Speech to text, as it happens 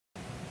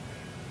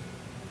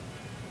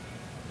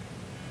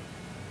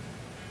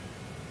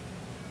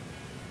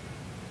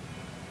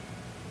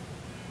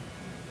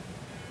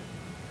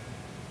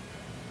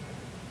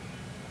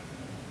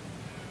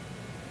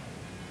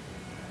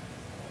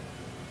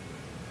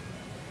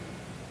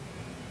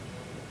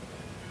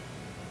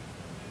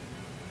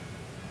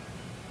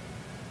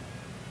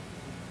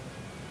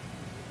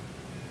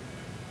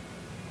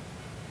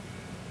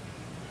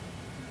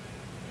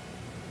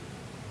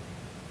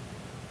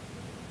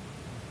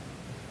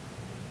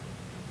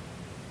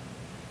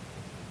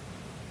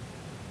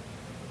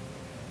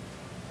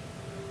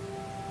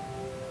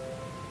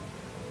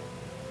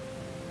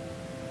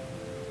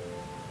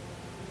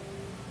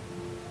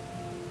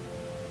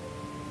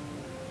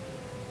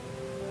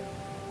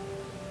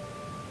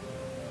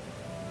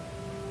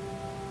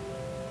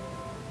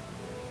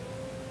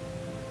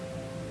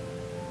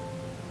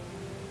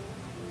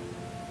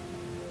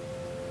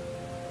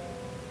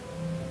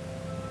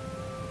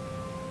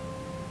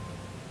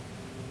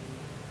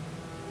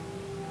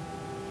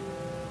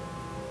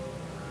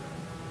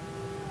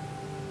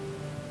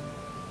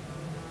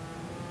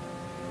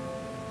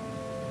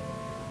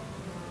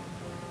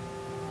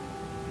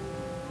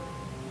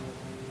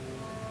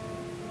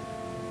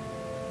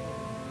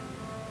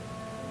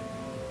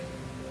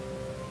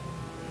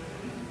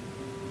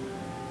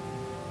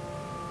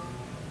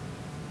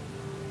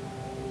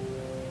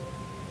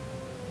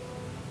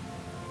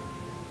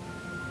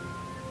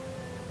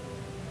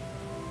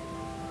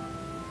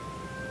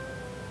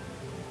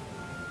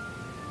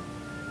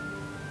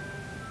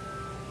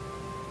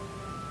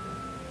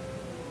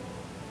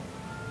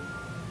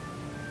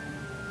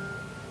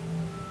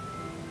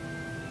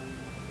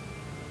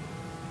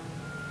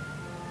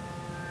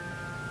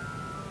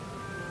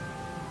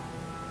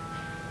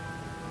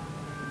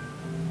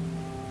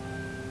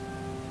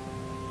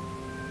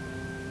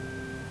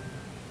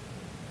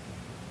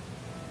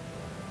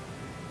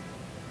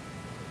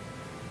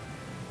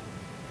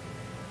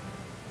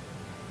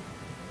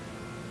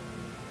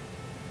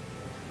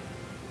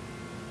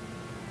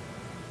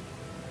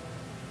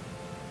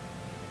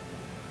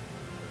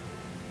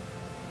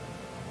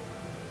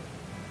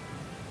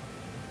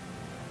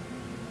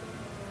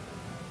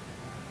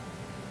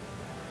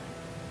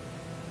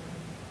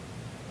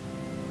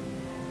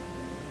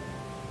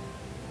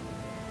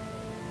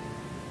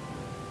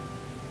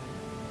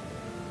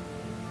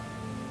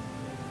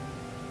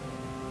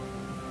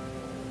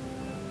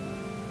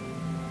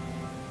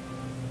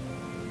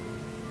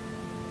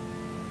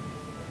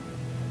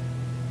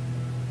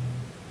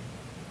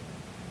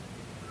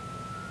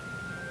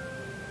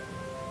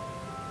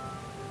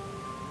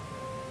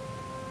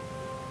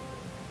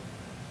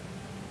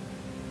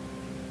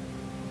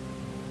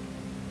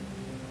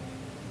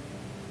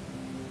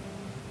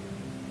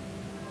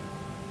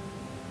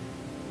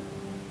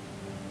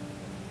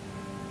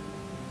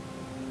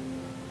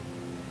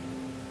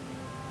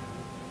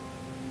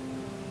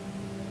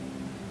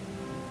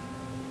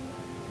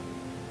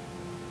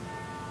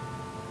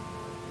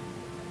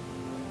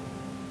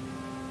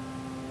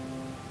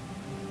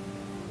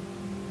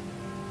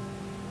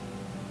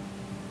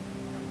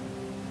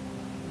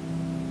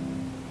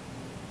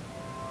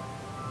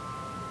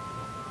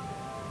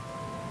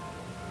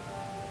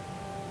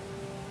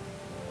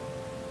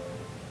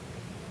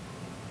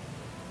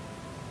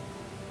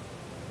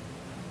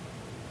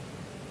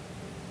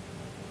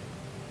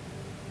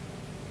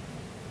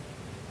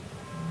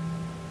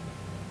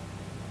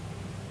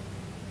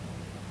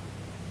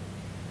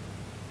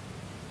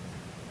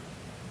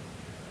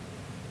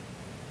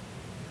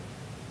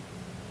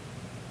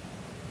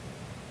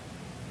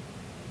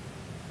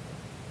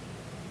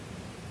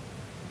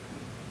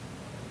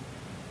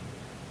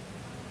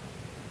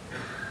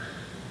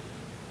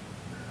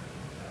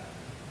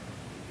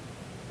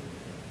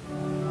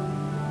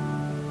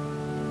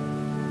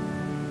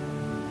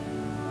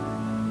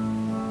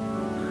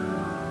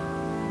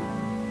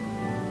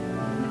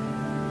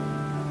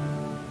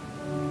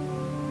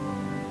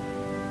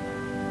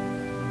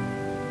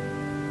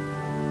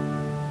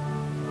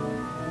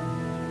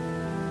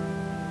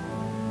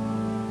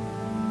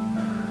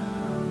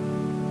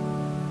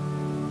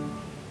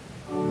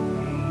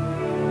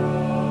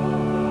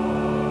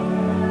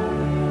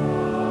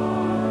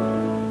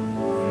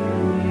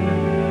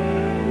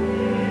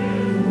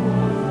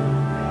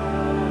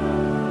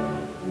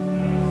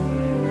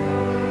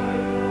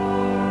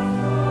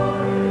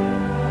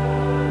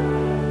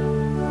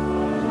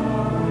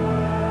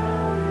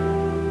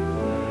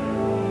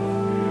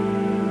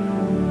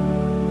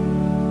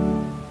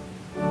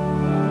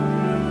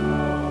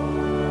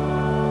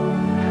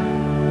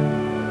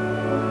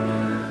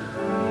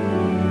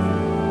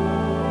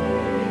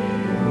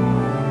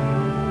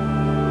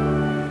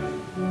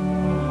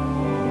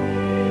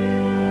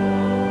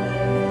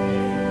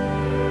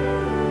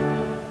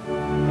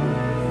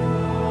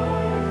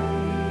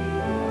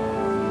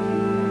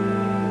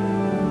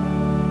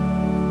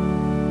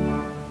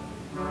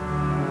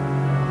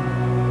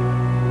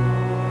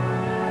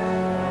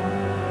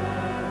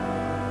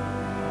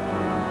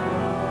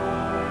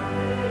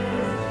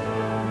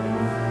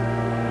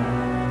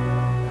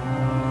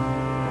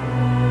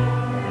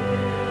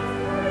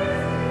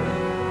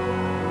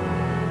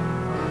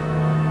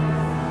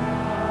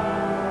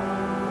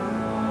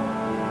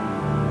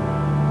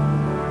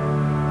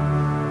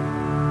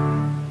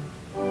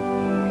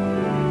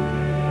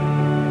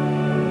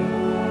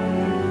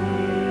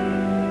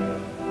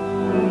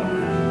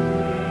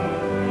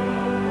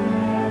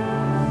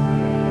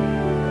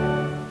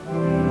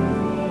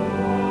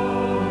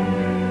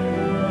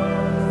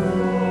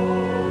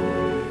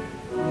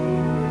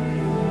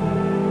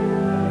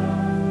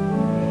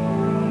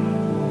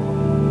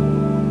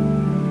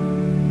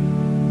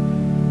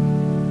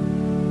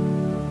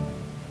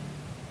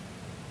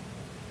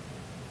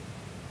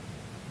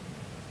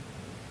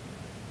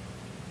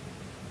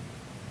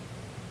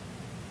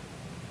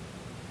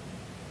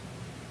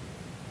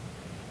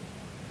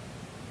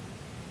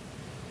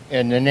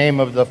In the name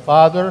of the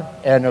Father,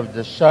 and of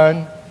the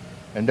Son,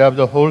 and of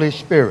the Holy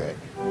Spirit.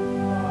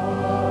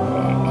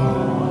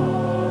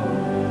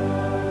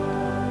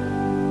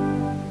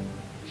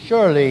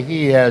 Surely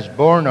he has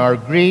borne our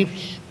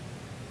griefs,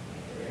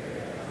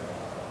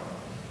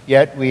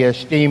 yet we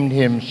esteemed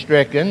him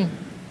stricken.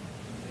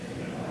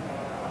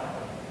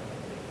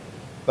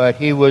 But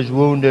he was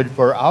wounded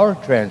for our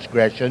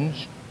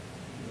transgressions.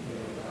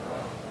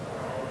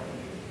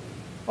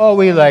 All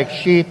we like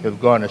sheep have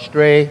gone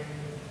astray,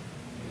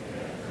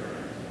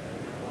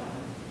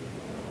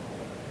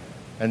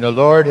 and the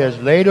Lord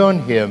has laid on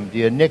him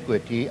the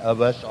iniquity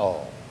of us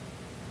all.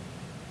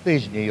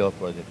 Please kneel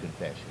for the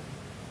confession.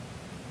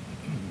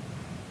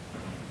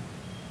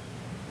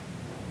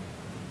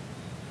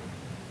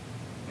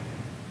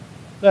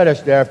 Let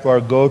us therefore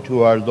go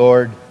to our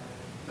Lord,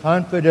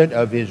 confident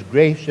of his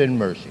grace and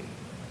mercy.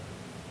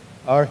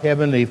 Our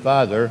Heavenly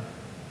Father,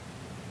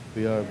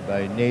 we are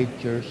by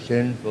nature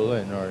sinful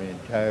and are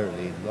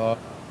entirely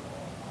lost.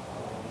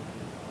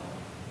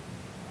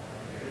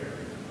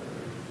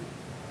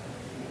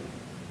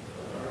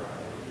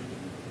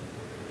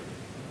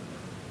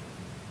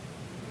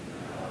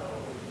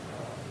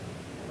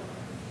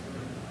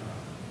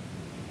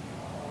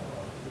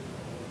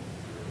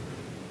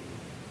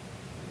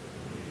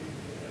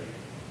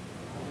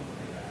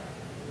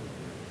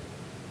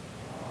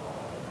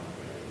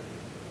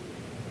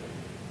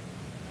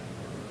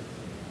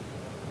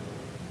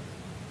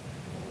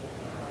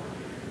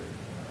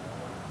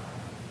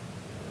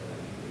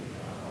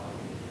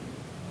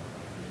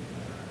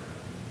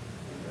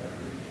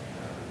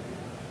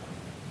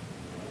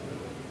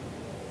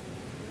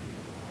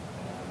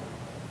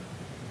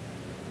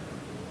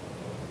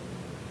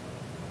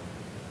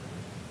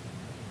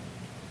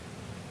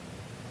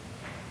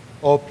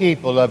 O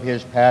people of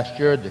his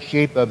pasture, the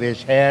sheep of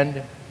his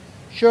hand,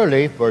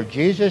 surely for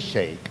Jesus'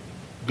 sake,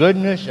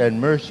 goodness and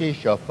mercy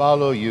shall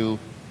follow you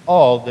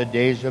all the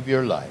days of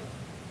your life.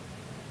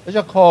 As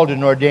a called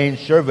and ordained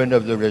servant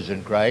of the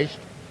risen Christ,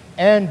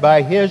 and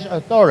by his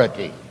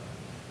authority,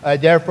 I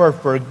therefore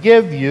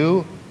forgive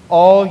you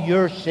all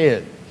your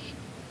sins.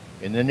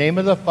 In the name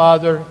of the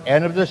Father,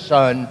 and of the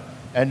Son,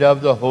 and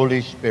of the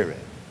Holy Spirit.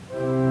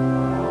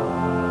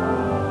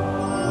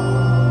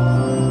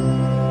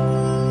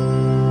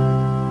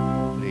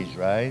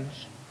 Rise.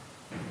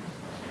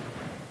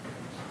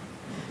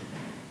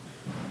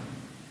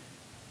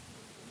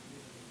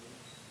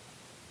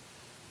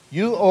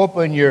 You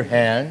open your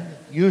hand,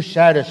 you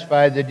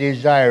satisfy the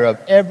desire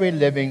of every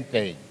living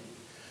thing.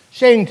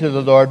 Sing to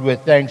the Lord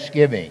with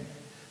thanksgiving.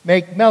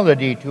 Make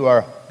melody to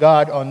our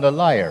God on the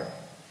lyre.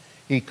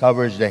 He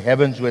covers the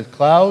heavens with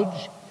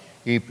clouds.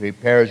 He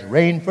prepares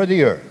rain for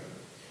the earth.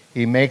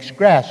 He makes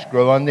grass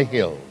grow on the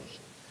hills.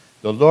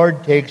 The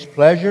Lord takes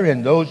pleasure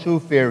in those who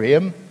fear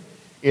him,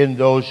 in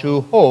those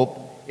who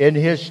hope in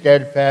his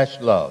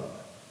steadfast love.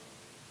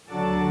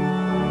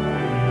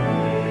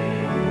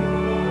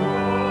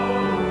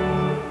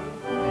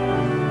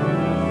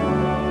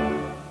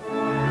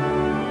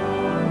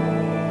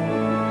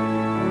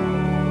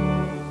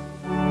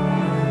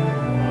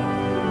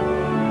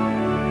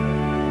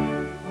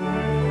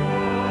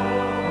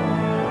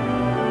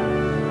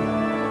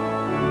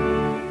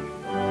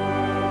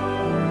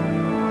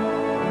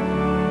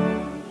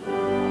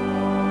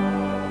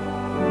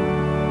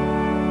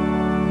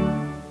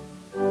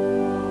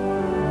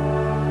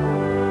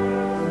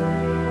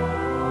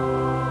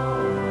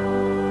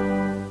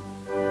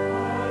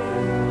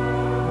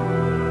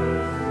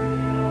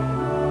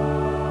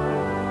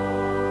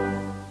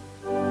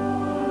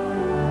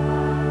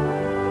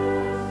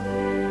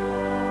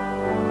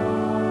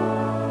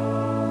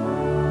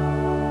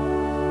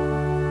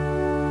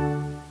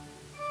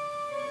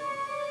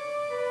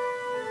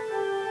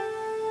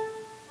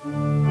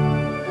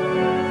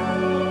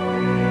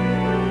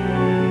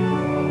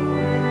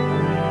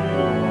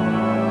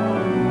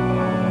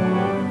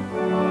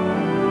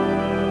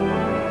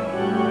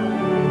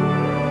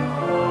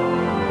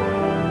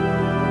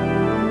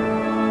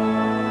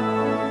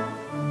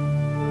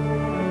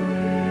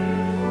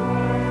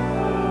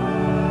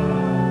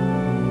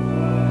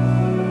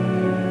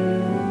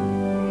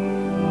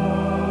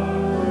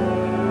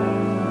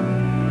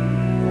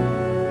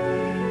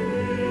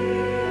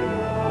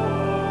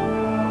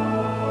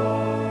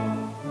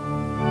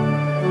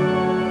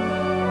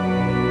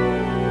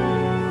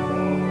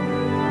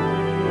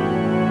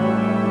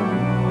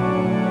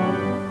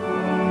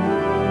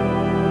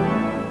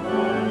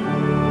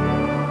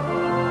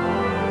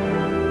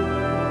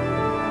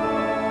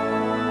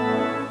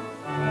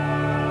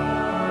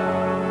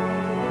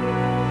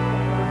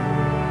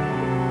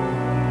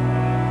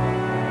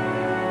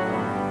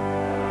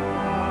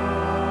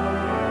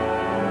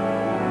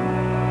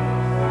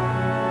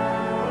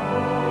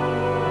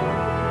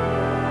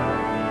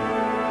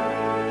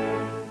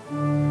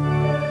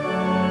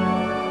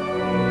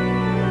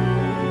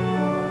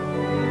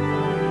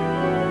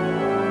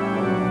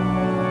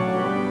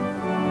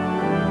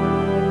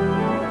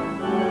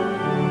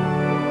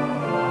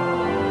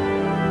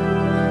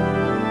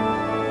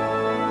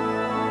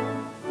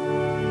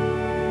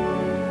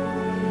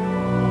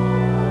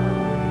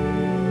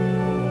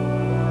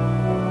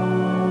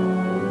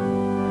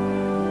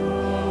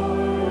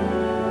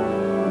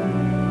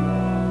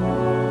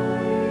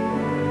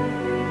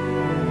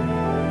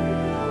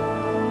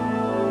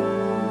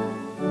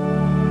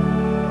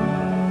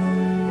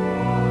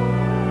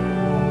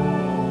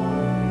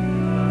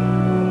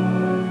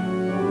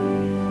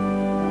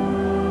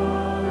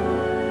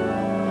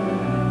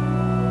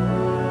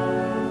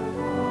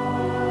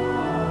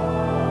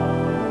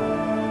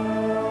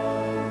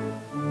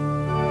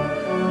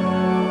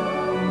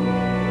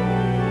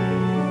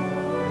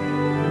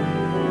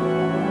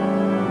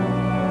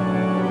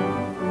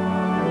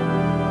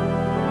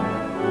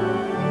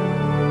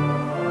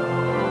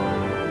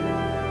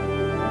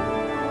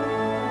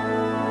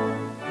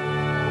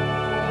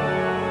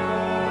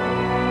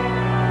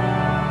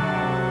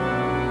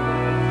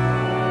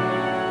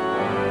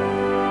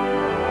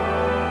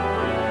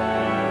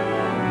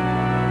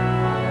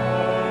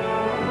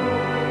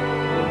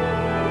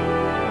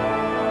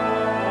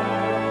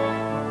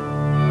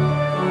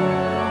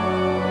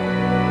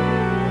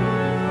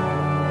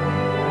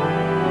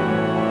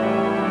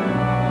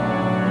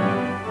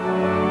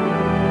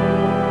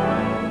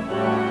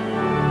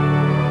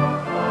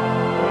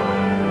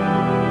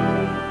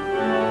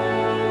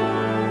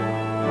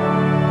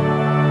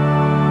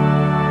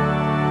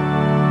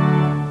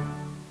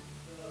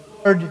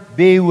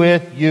 be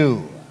with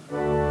you.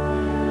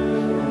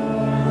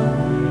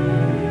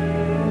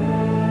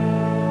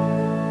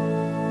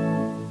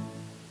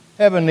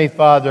 Heavenly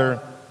Father,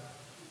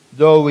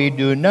 though we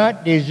do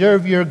not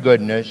deserve your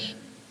goodness,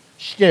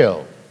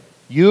 still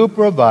you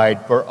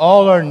provide for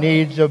all our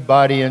needs of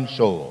body and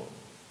soul.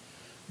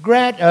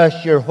 Grant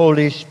us your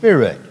Holy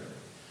Spirit,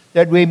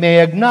 that we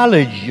may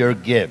acknowledge your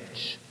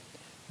gifts,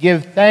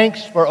 give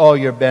thanks for all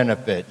your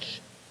benefits,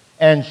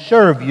 and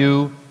serve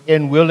you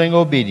in willing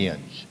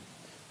obedience.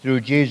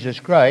 Through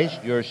Jesus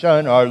Christ, your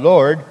Son, our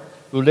Lord,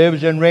 who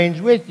lives and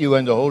reigns with you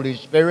in the Holy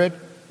Spirit,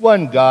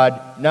 one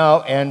God,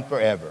 now and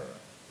forever.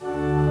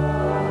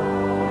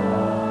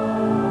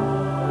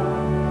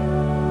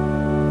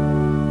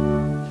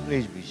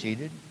 Please be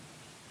seated.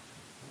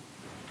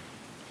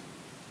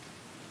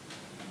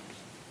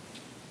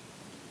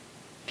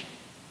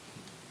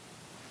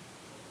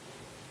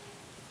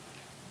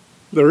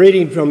 The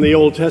reading from the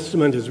Old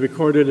Testament is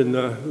recorded in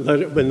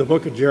the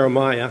book of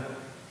Jeremiah,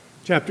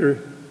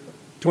 chapter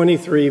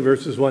 23,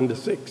 verses 1 to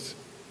 6.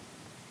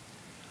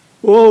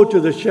 Woe to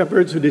the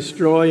shepherds who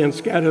destroy and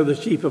scatter the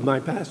sheep of my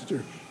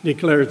pasture,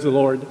 declares the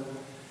Lord.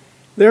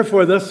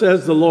 Therefore, thus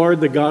says the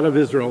Lord, the God of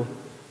Israel,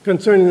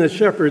 concerning the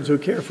shepherds who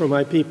care for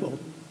my people.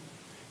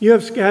 You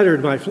have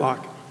scattered my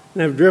flock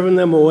and have driven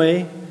them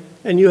away,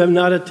 and you have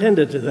not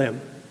attended to them.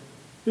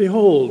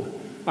 Behold,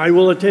 I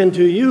will attend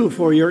to you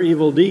for your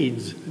evil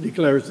deeds,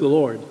 declares the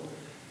Lord.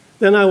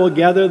 Then I will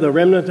gather the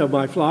remnant of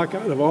my flock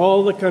out of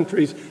all the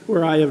countries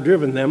where I have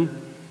driven them,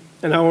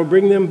 and I will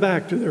bring them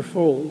back to their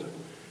fold,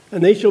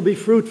 and they shall be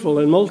fruitful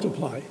and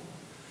multiply.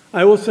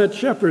 I will set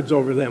shepherds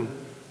over them,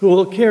 who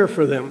will care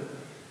for them,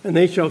 and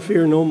they shall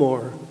fear no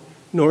more,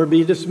 nor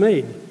be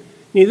dismayed.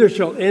 Neither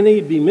shall any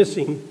be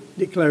missing,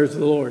 declares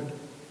the Lord.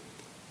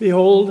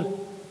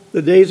 Behold,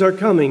 the days are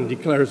coming,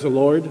 declares the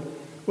Lord,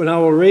 when I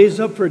will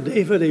raise up for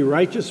David a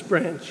righteous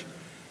branch,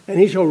 and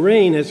he shall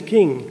reign as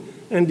king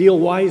and deal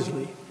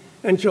wisely,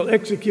 and shall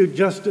execute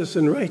justice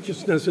and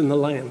righteousness in the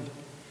land.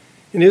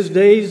 In his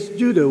days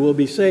Judah will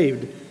be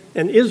saved,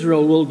 and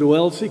Israel will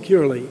dwell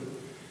securely.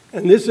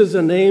 And this is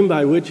the name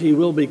by which he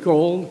will be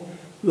called: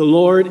 the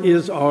Lord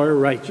is our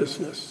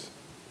righteousness.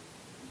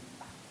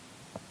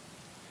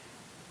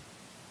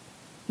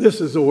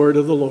 This is the word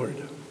of the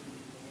Lord.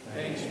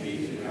 Thanks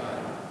be to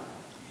God.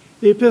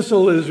 The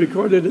epistle is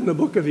recorded in the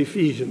book of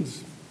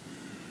Ephesians.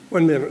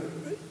 1 minute.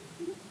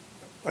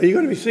 Are you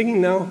going to be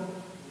singing now?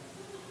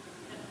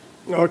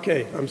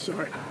 Okay, I'm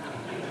sorry.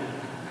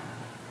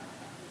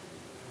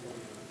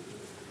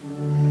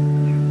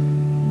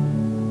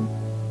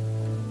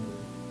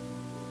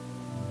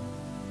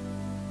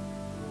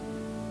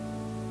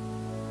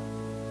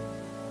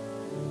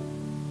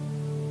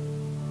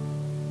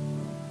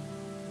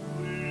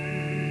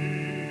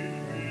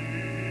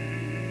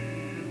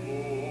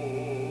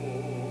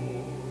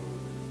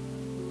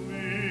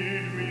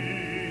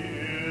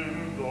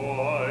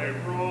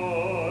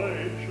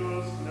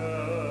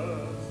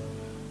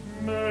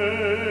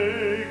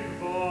 Make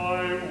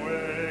thy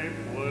way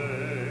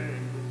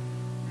plain.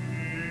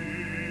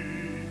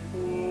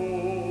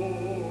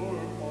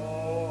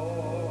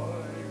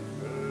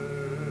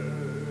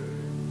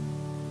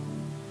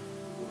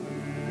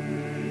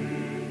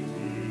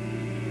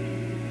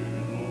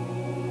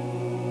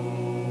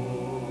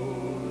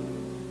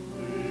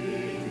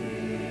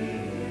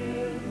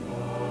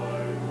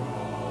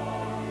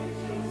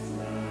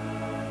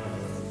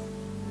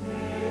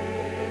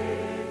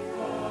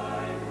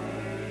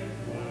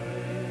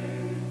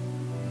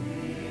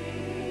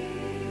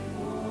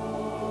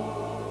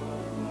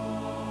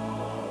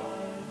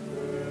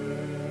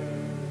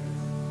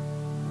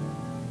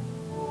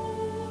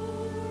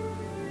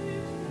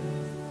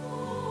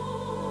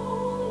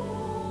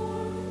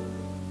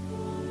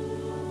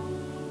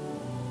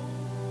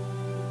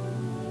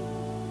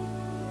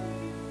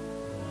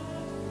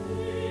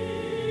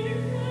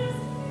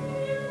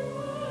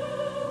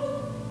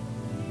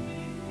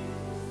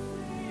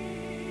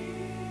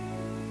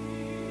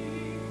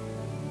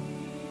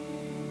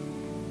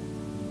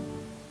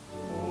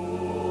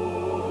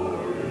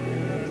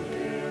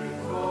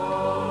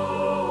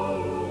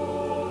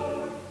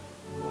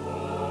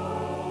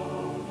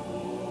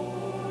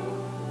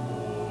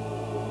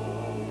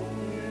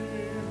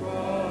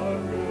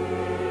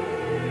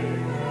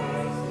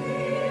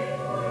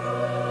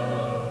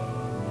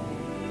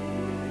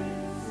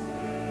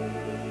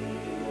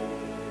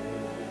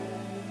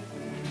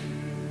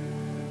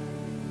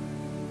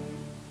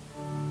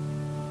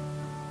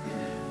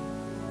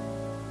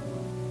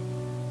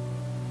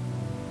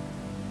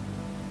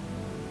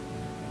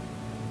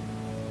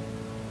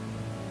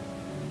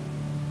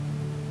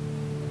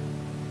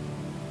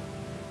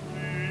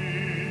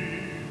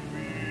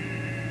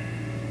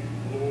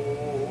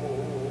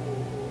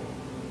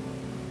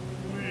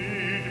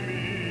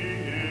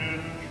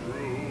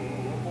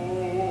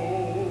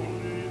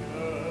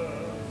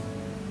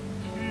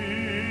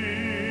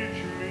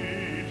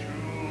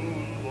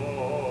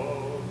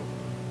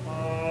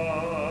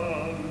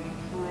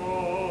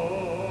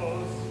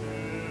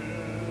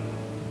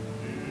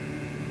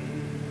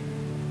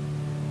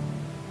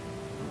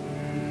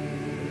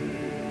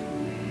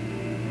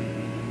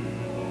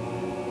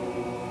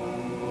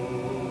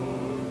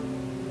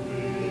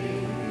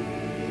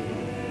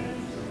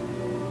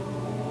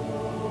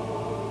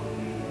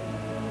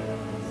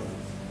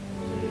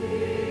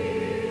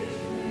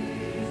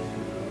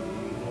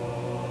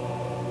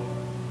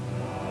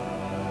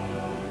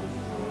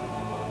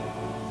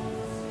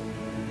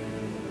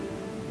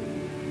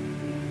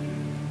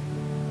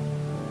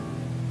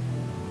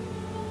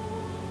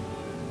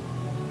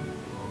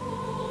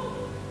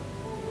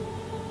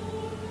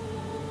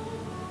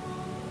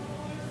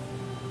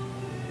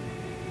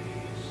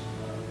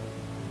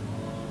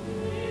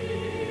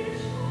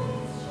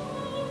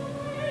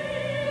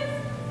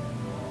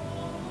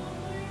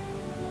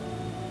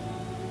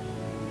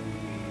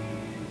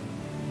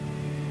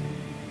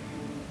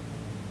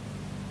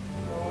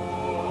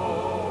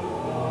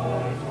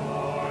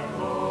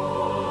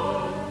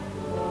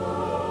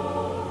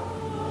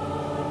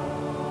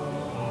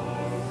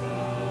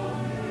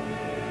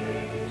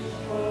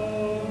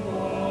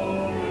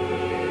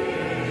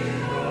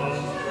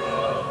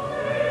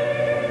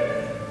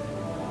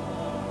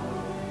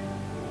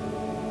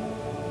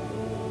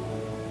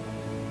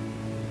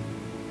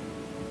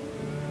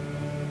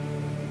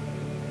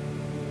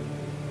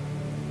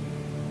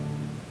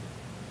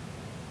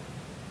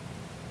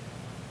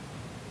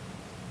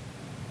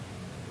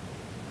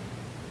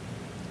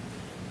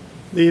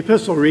 The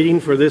epistle reading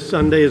for this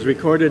Sunday is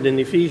recorded in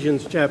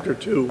Ephesians chapter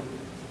 2.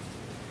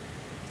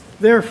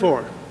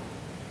 Therefore,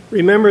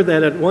 remember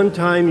that at one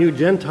time you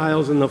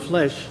Gentiles in the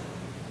flesh,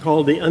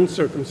 called the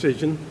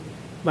uncircumcision,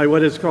 by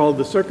what is called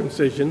the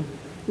circumcision,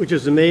 which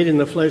is made in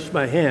the flesh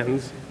by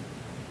hands,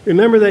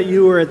 remember that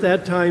you were at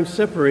that time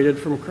separated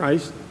from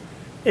Christ,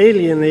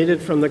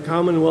 alienated from the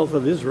commonwealth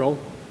of Israel,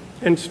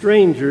 and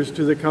strangers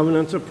to the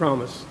covenants of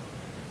promise,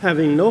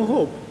 having no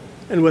hope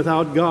and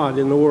without God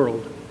in the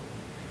world.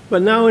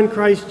 But now in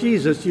Christ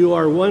Jesus you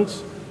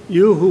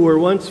who were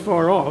once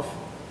far off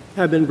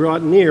have been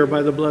brought near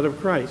by the blood of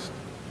Christ.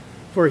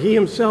 For he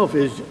himself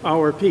is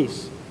our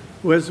peace,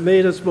 who has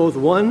made us both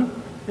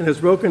one and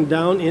has broken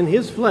down in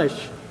his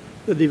flesh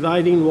the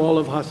dividing wall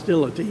of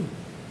hostility,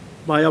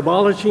 by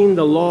abolishing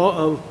the law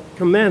of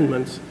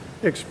commandments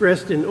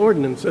expressed in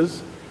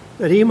ordinances,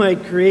 that he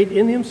might create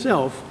in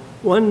himself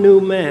one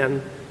new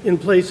man in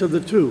place of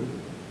the two,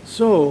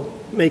 so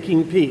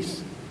making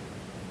peace,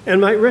 and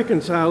might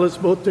reconcile us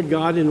both to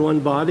God in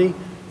one body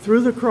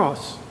through the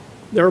cross,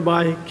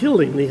 thereby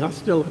killing the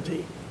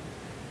hostility.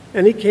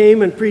 And he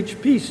came and preached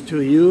peace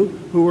to you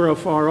who were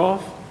afar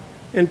off,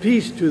 and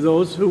peace to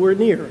those who were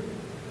near.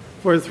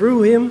 For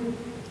through him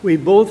we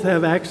both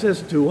have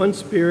access to one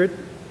Spirit,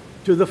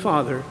 to the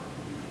Father.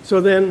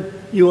 So then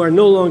you are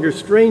no longer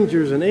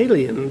strangers and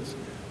aliens,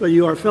 but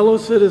you are fellow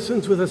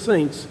citizens with the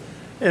saints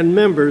and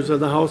members of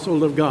the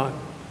household of God,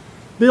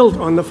 built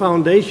on the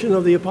foundation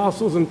of the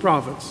apostles and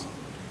prophets,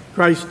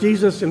 Christ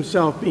Jesus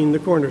himself being the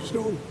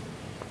cornerstone,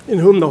 in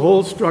whom the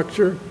whole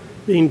structure,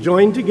 being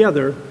joined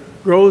together,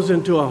 grows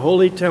into a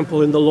holy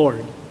temple in the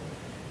Lord.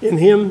 In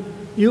him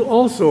you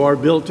also are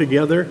built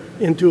together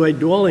into a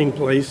dwelling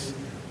place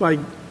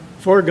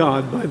for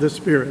God by the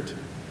Spirit.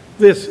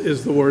 This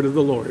is the word of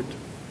the Lord.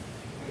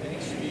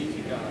 Thanks be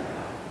to God.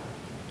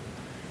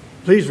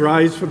 Please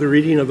rise for the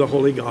reading of the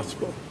Holy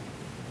Gospel.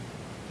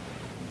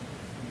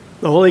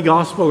 The Holy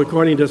Gospel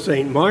according to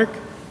St. Mark,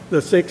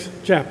 the 6th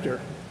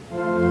chapter.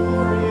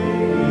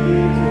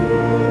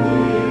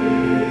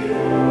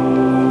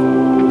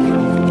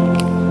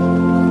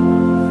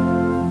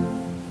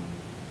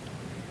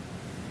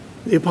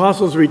 The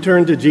apostles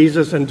returned to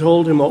Jesus and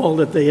told him all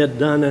that they had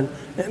done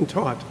and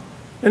taught.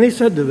 And he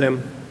said to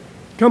them,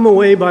 "Come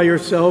away by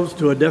yourselves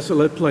to a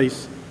desolate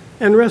place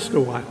and rest a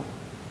while."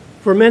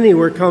 For many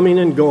were coming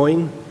and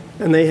going,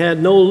 and they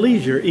had no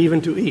leisure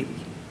even to eat.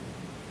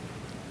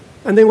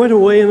 And they went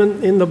away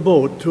in the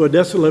boat to a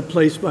desolate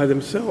place by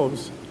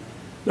themselves.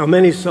 Now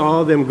many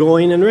saw them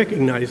going and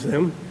recognized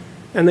them,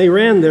 and they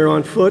ran there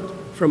on foot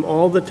from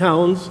all the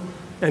towns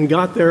and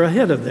got there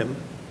ahead of them.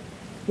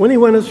 When he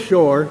went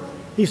ashore,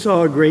 he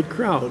saw a great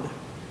crowd,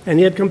 and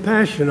he had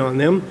compassion on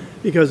them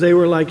because they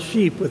were like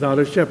sheep without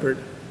a shepherd.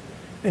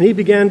 And he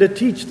began to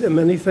teach them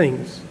many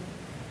things.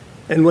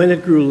 And when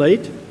it grew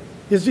late,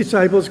 his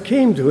disciples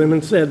came to him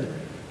and said,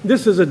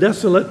 "This is a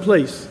desolate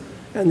place,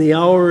 and the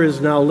hour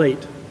is now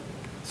late.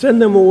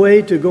 Send them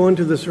away to go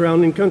into the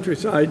surrounding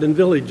countryside and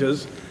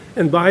villages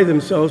and buy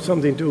themselves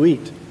something to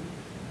eat."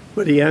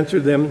 But he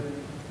answered them,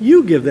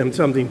 "You give them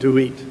something to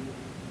eat."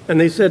 And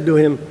they said to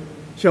him,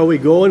 "Shall we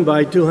go and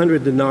buy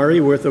 200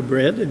 denarii worth of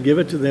bread and give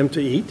it to them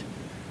to eat?"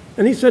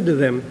 And he said to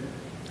them,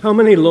 "How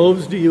many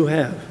loaves do you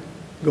have?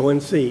 Go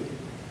and see."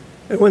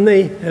 And when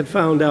they had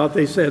found out,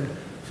 they said,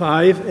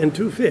 5 and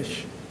 2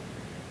 fish.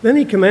 Then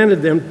he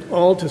commanded them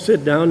all to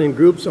sit down in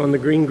groups on the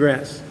green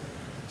grass.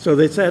 So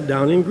they sat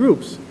down in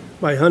groups,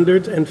 by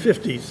hundreds and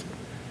fifties.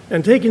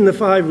 And taking the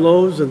 5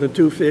 loaves and the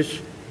 2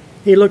 fish,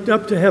 he looked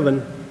up to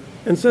heaven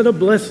and said a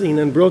blessing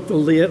and broke the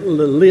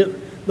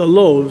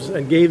loaves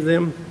and gave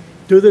them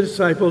to the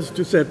disciples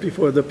to set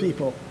before the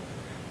people.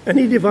 And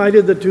he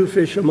divided the 2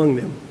 fish among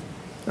them.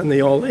 And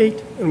they all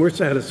ate and were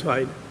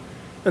satisfied.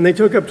 And they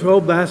took up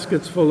 12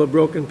 baskets full of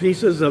broken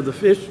pieces of the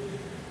fish,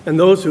 and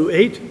those who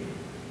ate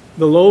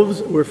the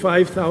loaves were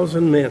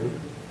 5,000 men.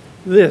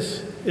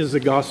 This is the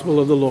gospel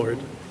of the Lord.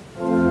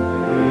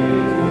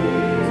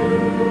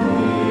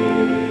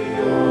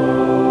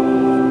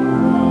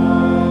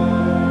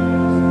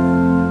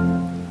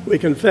 We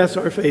confess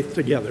our faith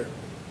together.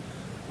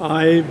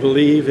 I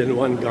believe in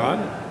one God,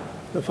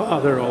 the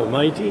Father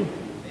Almighty,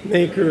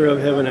 maker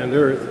of heaven and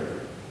earth,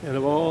 and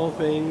of all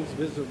things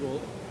visible.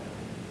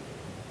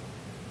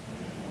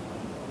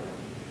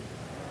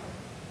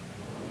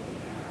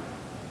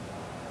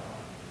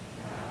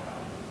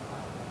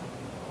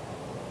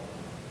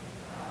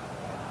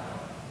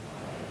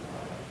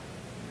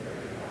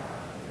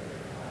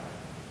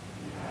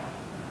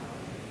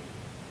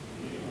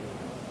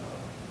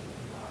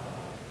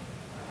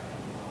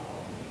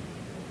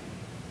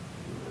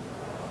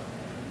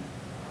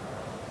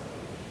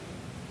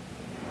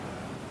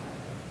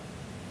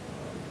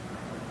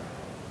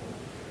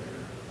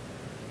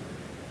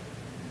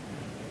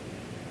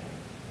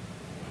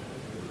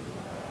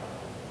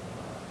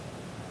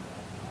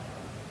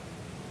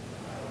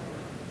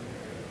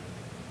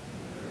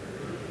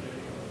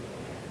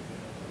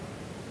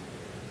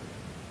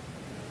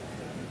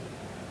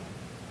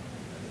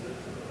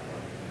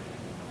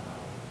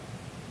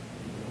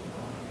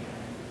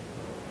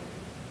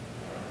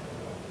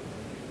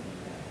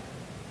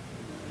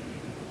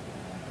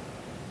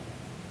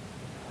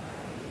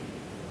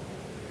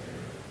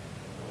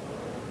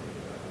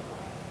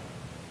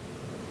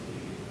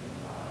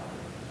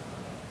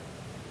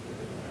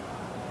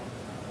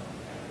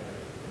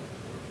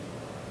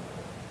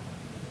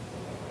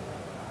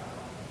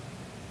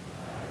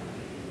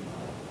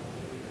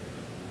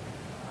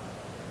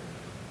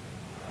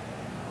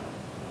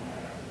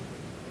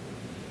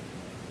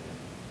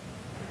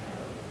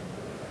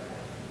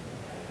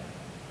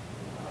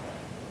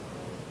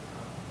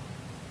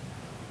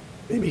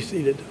 may be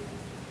seated.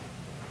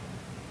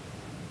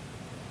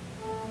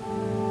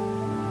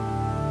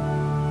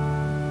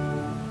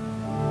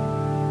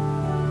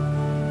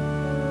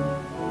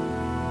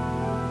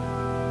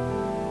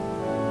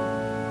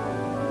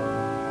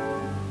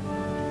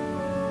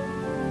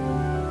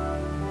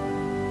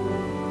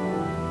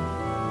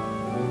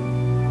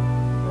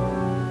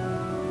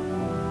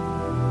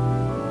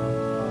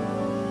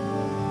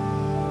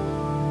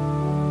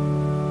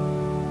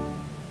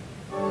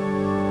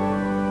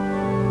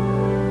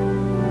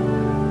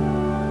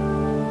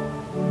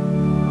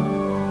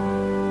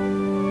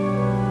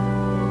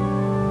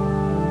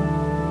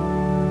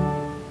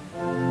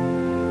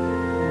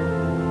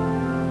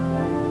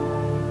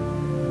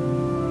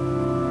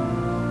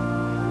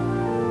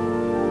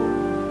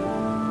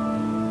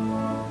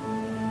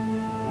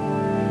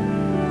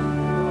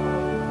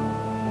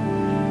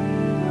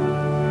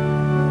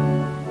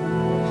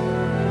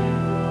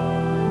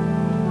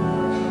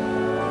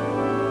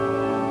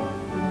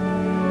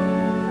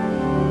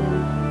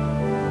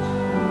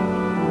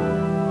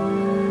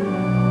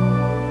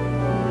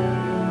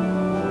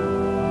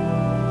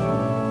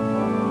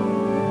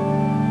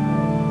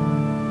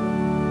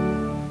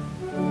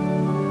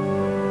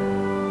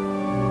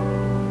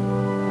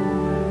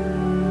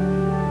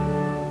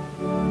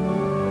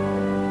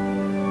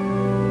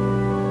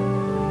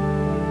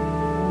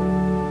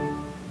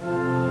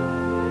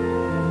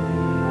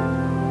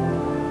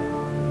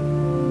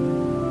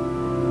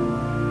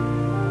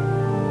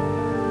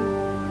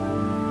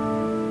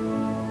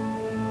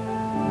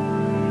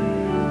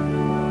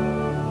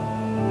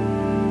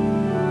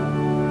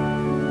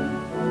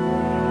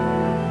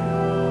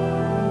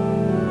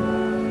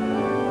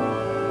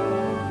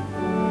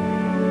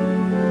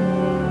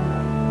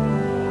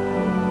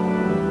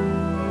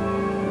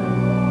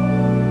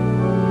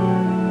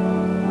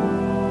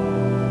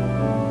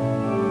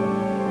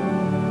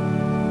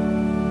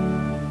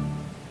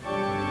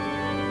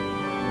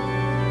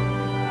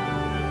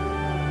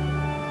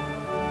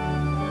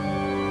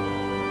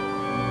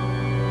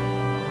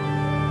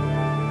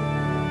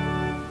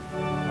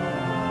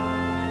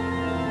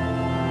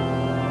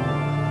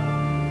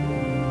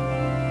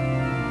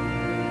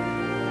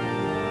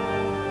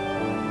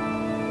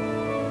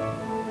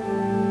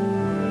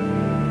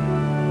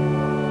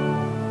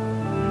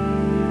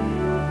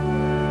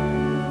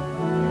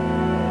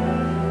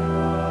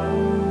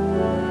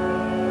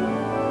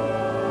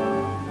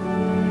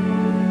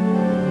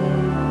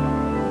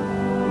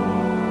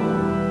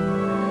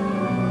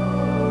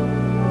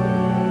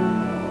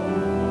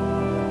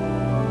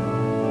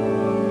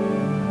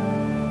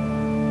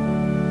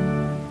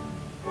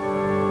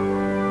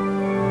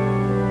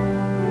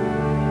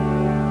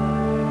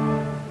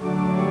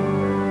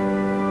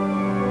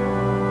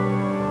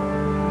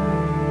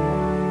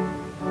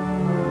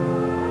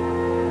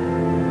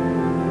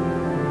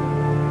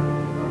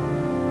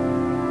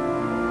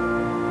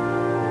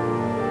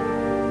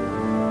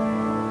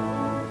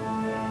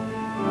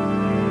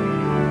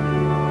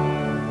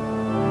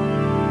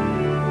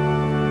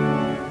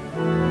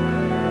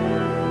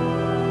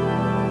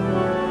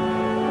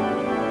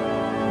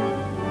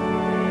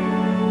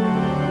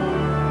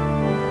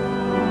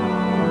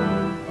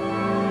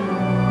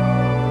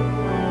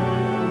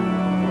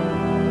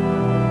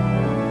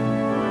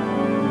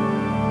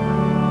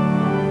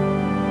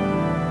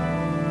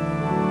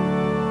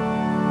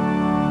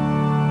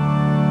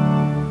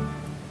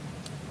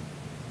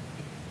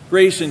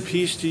 Grace and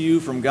peace to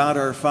you from God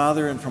our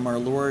Father and from our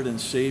Lord and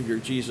Savior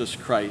Jesus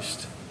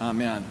Christ.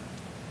 Amen.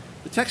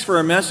 The text for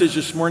our message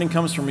this morning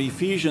comes from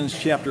Ephesians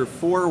chapter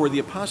 4, where the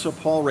Apostle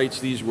Paul writes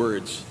these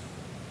words.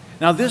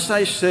 Now this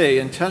I say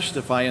and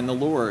testify in the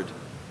Lord,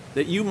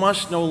 that you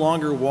must no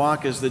longer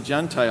walk as the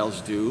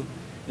Gentiles do,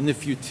 in the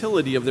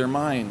futility of their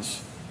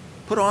minds.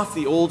 Put off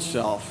the old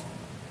self,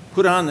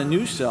 put on the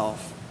new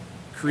self,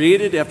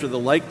 created after the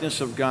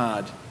likeness of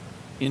God,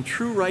 in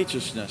true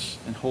righteousness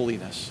and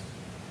holiness.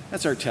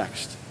 That's our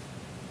text.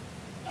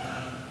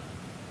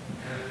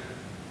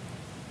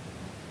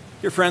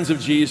 Dear friends of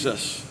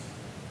Jesus,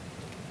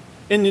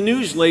 in the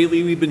news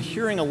lately, we've been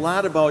hearing a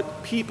lot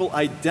about people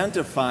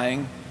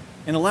identifying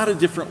in a lot of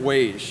different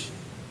ways.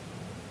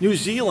 New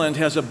Zealand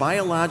has a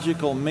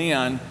biological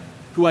man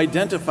who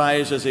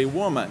identifies as a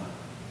woman,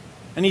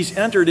 and he's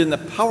entered in the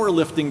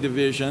powerlifting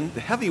division, the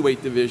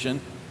heavyweight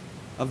division,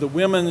 of the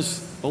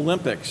Women's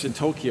Olympics in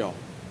Tokyo.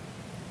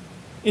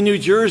 In New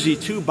Jersey,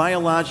 two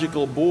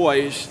biological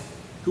boys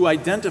who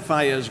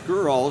identify as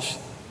girls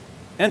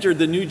entered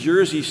the New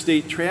Jersey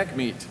State track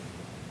meet.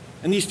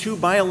 And these two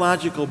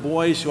biological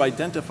boys who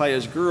identify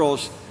as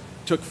girls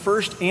took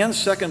first and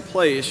second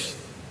place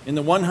in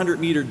the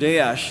 100-meter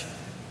dash.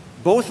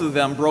 Both of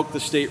them broke the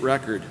state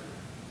record.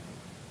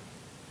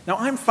 Now,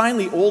 I'm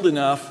finally old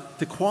enough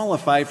to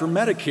qualify for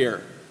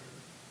Medicare.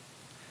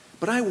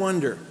 But I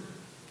wonder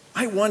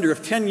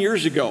if 10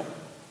 years ago,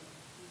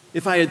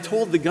 if I had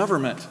told the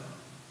government,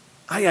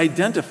 I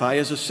identify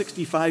as a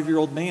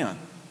 65-year-old man,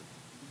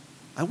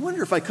 I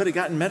wonder if I could have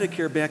gotten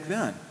Medicare back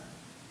then.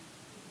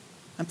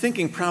 I'm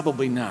thinking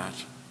probably not.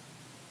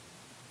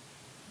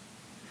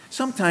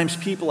 Sometimes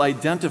people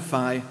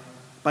identify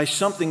by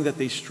something that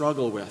they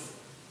struggle with.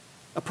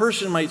 A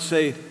person might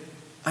say,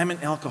 I'm an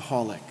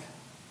alcoholic,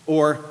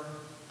 or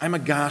I'm a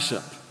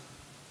gossip,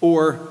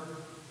 or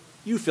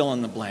you fill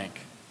in the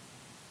blank.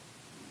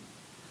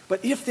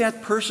 But if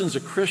that person's a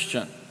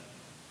Christian,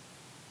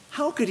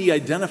 how could he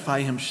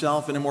identify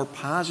himself in a more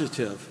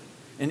positive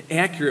and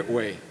accurate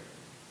way?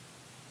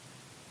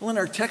 Well, in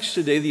our text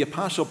today, the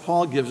Apostle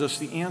Paul gives us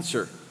the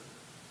answer.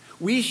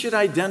 We should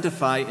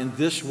identify in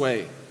this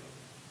way.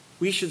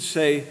 We should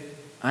say,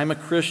 I'm a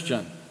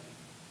Christian.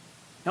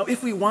 Now,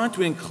 if we want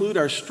to include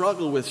our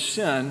struggle with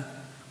sin,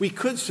 we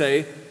could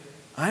say,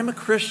 I'm a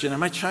Christian,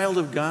 I'm a child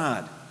of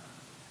God,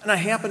 and I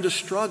happen to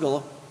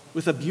struggle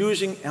with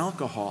abusing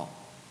alcohol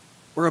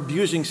or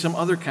abusing some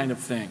other kind of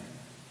thing.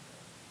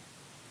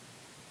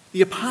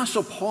 The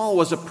Apostle Paul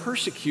was a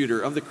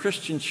persecutor of the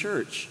Christian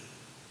church,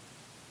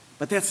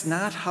 but that's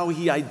not how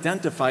he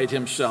identified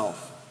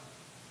himself.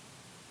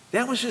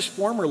 That was his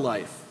former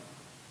life.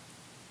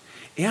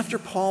 After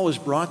Paul was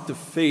brought to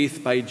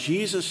faith by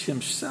Jesus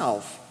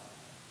himself,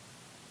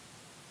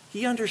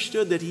 he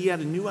understood that he had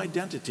a new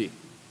identity.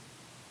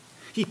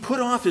 He put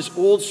off his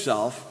old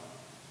self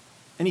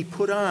and he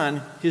put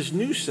on his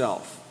new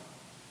self.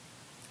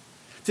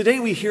 Today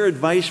we hear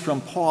advice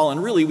from Paul,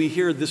 and really we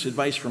hear this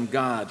advice from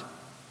God.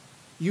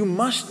 You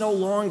must no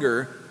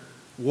longer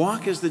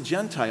walk as the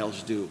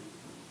Gentiles do,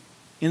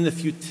 in the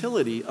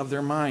futility of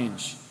their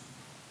minds.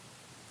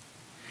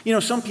 You know,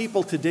 some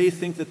people today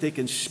think that they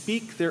can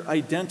speak their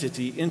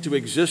identity into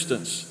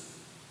existence.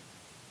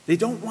 They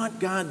don't want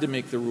God to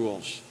make the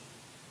rules.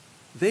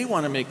 They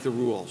want to make the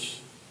rules.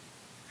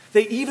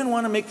 They even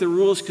want to make the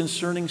rules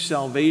concerning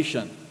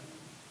salvation.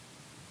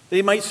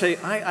 They might say,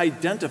 I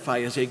identify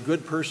as a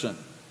good person.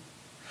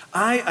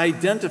 I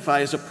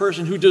identify as a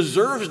person who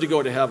deserves to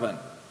go to heaven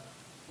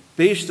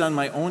based on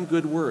my own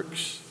good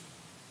works.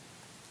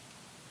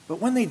 But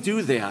when they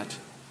do that,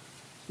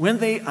 when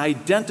they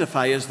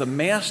identify as the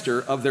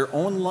master of their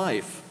own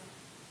life,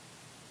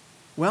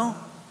 well,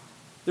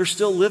 they're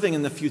still living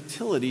in the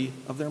futility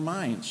of their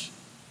minds.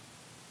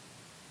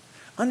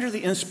 Under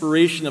the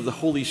inspiration of the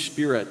Holy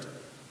Spirit,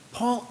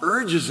 Paul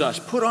urges us,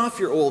 put off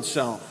your old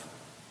self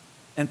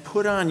and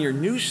put on your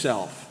new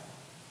self,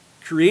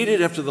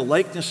 created after the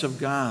likeness of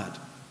God,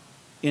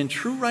 in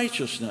true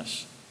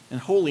righteousness and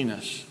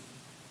holiness.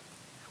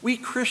 We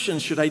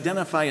Christians should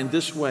identify in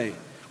this way.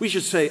 We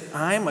should say,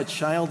 I'm a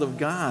child of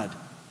God,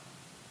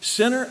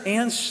 sinner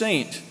and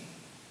saint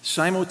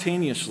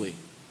simultaneously.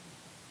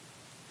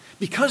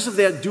 Because of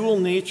that dual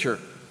nature,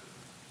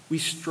 we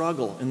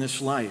struggle in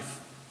this life.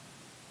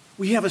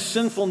 We have a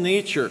sinful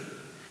nature,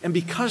 and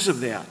because of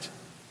that,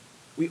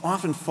 we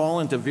often fall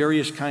into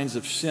various kinds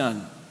of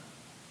sin.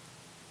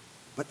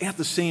 But at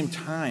the same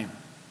time,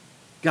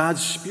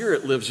 God's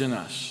Spirit lives in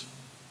us.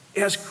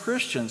 As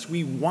Christians,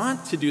 we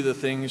want to do the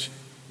things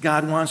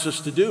God wants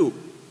us to do.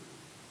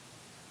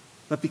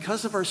 But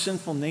because of our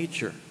sinful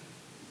nature,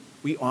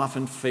 we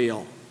often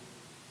fail.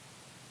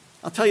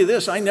 I'll tell you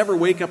this, I never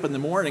wake up in the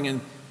morning and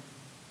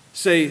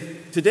say,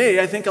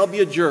 today I think I'll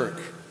be a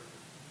jerk.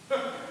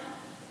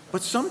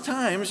 But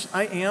sometimes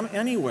I am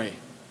anyway.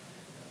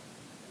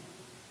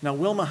 Now,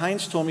 Wilma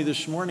Hines told me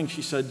this morning,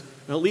 she said,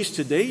 well, at least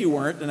today you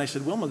weren't. And I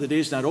said, Wilma, the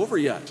day's not over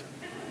yet.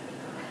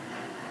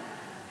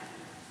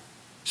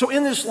 So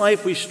in this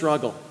life we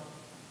struggle.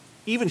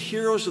 Even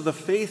heroes of the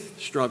faith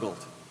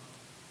struggled.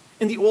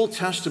 In the Old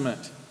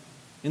Testament,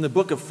 in the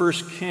book of 1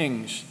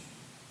 Kings,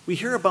 we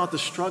hear about the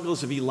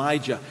struggles of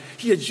Elijah.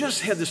 He had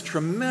just had this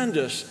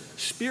tremendous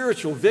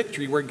spiritual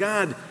victory where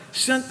God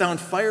sent down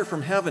fire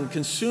from heaven,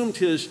 consumed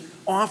his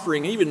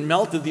offering, and even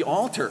melted the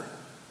altar.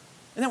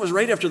 And that was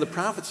right after the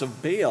prophets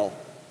of Baal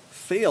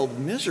failed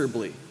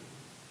miserably.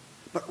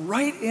 But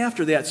right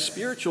after that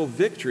spiritual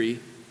victory,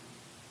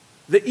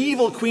 the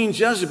evil Queen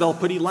Jezebel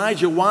put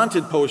Elijah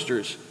wanted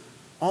posters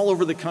all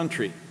over the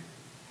country.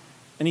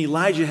 And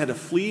Elijah had to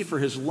flee for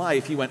his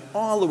life. He went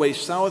all the way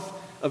south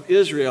of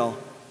Israel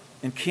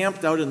and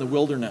camped out in the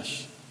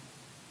wilderness.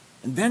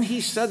 And then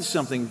he said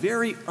something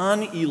very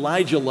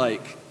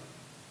un-Elijah-like.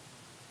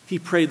 He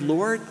prayed,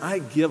 Lord, I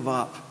give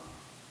up.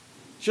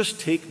 Just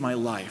take my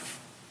life.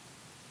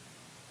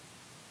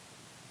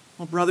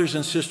 Well, brothers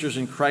and sisters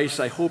in Christ,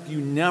 I hope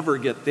you never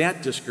get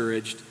that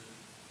discouraged.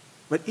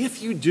 But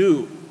if you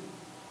do,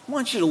 I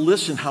want you to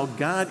listen how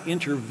God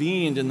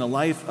intervened in the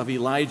life of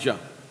Elijah.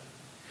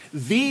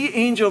 The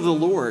angel of the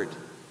Lord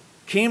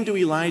came to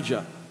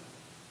Elijah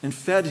and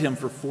fed him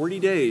for 40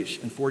 days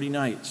and 40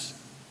 nights.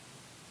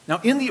 Now,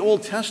 in the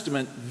Old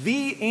Testament,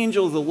 the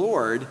angel of the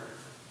Lord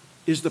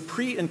is the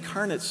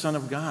pre-incarnate Son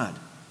of God.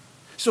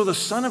 So the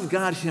Son of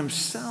God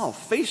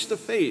himself, face to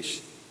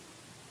face,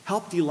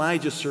 helped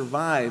Elijah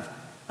survive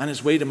on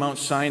his way to Mount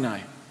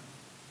Sinai.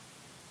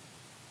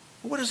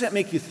 What does that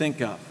make you think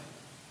of?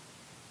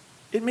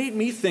 It made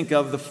me think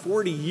of the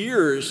 40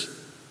 years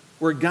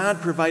where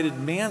God provided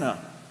manna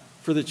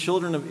for the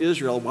children of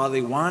Israel while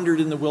they wandered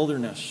in the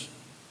wilderness.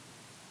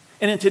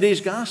 And in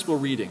today's gospel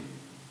reading,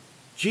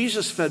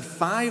 Jesus fed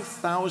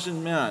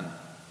 5,000 men.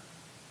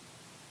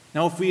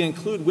 Now, if we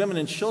include women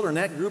and children,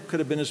 that group could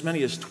have been as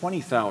many as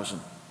 20,000.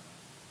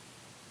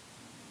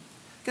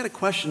 I've got a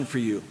question for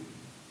you.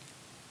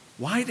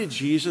 Why did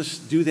Jesus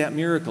do that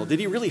miracle? Did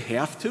he really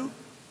have to?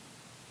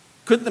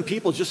 Couldn't the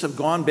people just have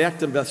gone back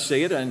to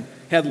Bethsaida and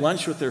had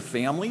lunch with their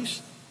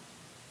families?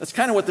 That's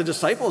kind of what the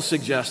disciples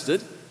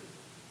suggested.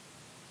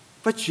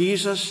 But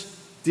Jesus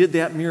did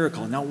that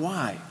miracle. Now,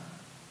 why?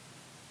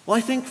 Well,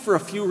 I think for a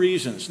few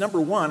reasons.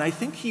 Number one, I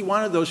think he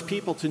wanted those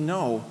people to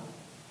know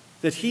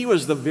that he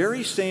was the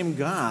very same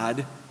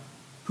God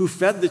who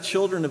fed the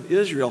children of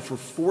Israel for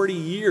 40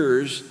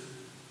 years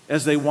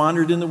as they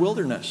wandered in the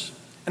wilderness.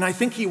 And I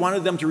think he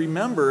wanted them to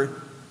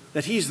remember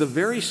that he's the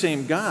very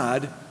same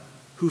God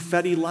who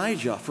fed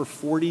Elijah for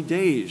 40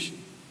 days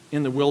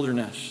in the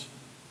wilderness.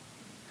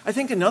 I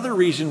think another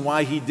reason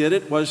why he did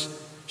it was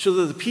so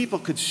that the people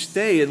could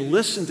stay and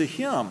listen to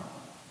him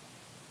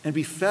and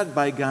be fed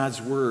by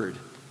God's word.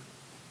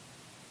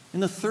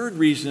 And the third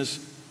reason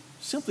is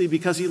simply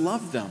because he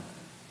loved them.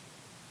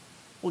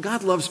 Well,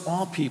 God loves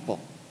all people,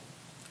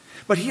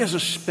 but he has a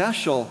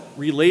special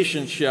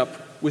relationship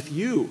with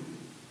you,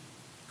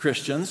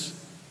 Christians,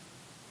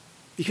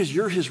 because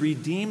you're his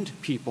redeemed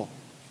people.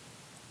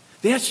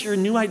 That's your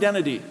new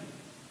identity,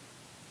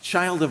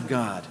 child of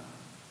God.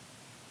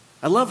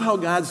 I love how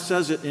God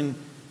says it in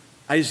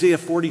Isaiah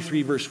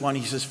 43, verse 1.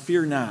 He says,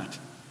 "Fear not,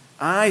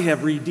 I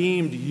have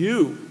redeemed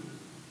you.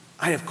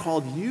 I have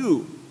called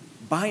you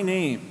by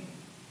name.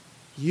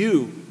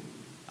 You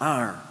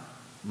are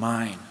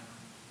mine."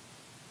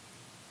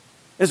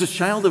 As a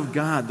child of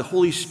God, the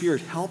Holy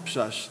Spirit helps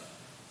us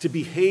to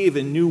behave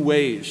in new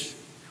ways.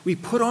 We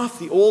put off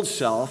the old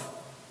self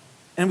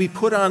and we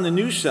put on the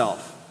new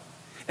self.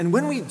 And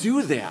when we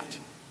do that,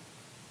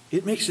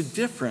 it makes a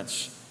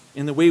difference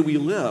in the way we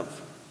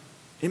live.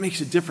 It makes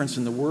a difference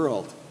in the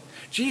world.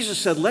 Jesus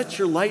said, "Let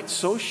your light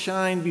so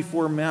shine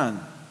before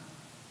men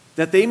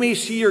that they may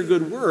see your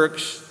good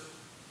works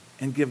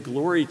and give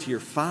glory to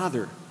your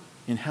Father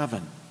in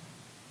heaven."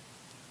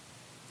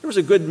 There was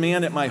a good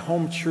man at my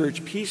home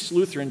church, Peace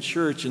Lutheran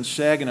Church in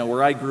Saginaw,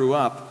 where I grew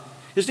up.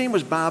 His name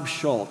was Bob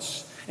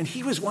Schultz, and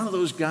he was one of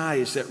those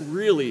guys that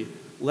really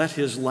let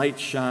his light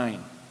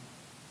shine.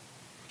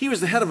 He was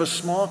the head of a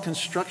small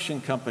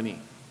construction company,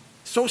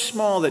 so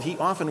small that he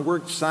often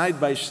worked side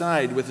by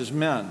side with his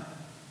men.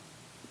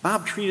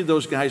 Bob treated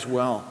those guys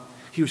well.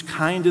 He was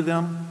kind to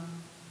them.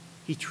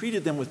 He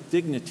treated them with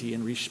dignity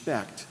and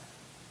respect.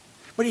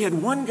 But he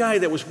had one guy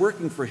that was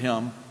working for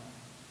him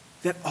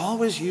that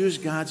always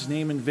used God's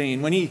name in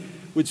vain. When he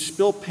would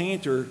spill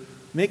paint or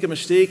make a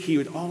mistake, he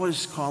would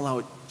always call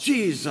out,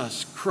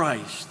 "Jesus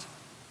Christ."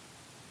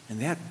 And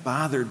that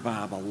bothered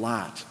Bob a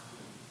lot.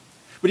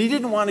 But he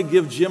didn't want to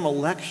give Jim a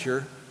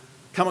lecture,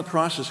 come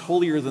across as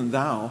holier than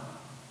thou.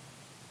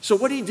 So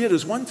what he did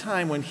is one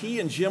time when he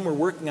and Jim were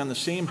working on the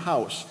same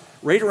house,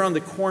 right around the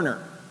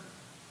corner,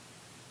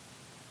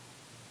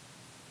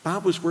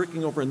 Bob was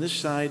working over on this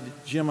side,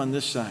 Jim on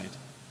this side.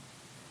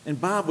 And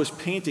Bob was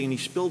painting, and he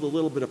spilled a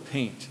little bit of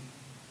paint.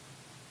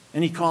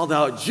 And he called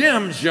out,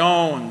 "Jim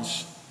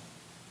Jones!"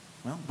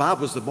 Well, Bob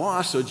was the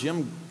boss, so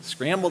Jim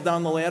scrambled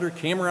down the ladder,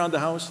 came around the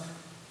house.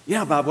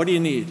 "Yeah, Bob, what do you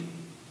need?"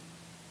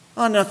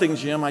 "Oh, nothing,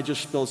 Jim. I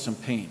just spilled some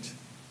paint."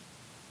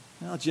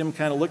 Well, Jim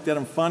kind of looked at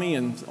him funny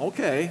and,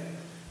 okay,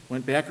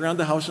 went back around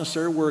the house and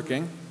started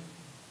working.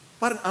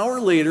 About an hour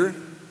later,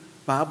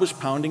 Bob was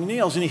pounding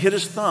nails, and he hit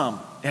his thumb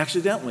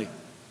accidentally.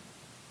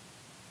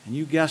 And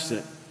you guessed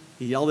it.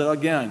 He yelled it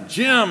again,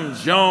 "Jim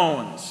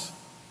Jones!"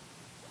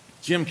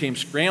 Jim came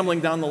scrambling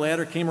down the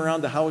ladder, came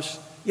around the house.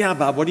 "Yeah,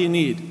 Bob, what do you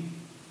need?"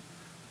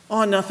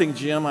 "Oh, nothing,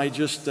 Jim. I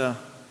just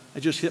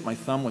hit my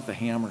thumb with a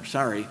hammer.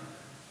 Sorry."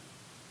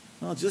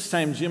 Well, this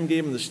time Jim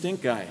gave him the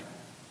stink eye.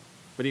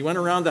 But he went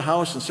around the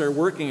house and started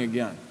working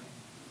again.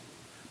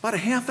 About a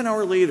half an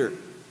hour later,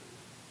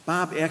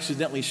 Bob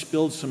accidentally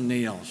spilled some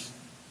nails.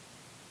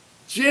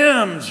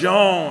 "Jim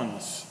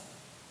Jones!"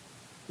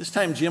 This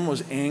time Jim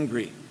was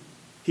angry.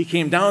 He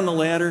came down the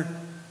ladder,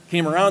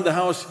 came around the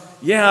house.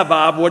 "Yeah,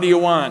 Bob, what do you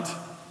want?"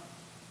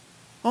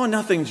 "Oh,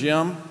 nothing,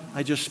 Jim.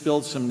 I just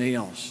spilled some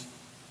nails."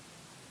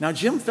 Now,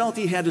 Jim felt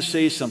he had to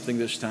say something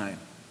this time.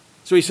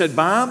 So he said,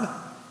 "Bob,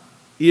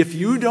 if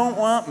you don't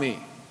want me,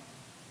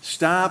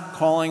 stop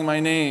calling my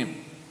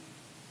name."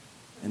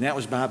 And that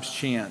was Bob's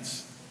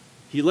chance.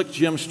 He looked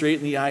Jim straight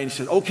in the eye and he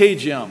said, "Okay,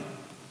 Jim,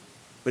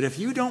 but if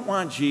you don't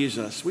want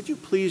Jesus, would you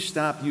please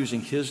stop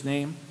using his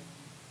name?"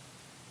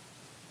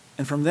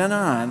 And from then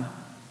on,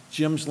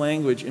 Jim's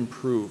language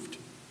improved.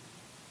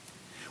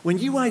 When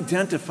you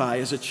identify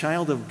as a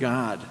child of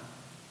God,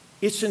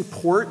 it's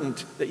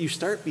important that you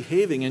start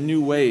behaving in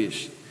new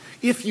ways.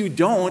 If you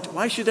don't,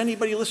 why should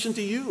anybody listen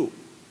to you?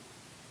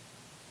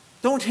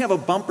 Don't have a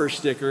bumper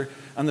sticker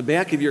on the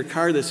back of your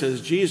car that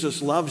says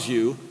 "Jesus loves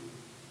you,"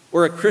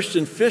 or a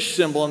Christian fish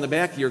symbol on the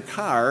back of your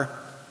car,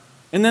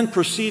 and then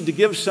proceed to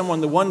give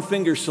someone the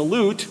one-finger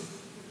salute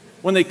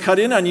when they cut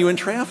in on you in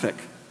traffic.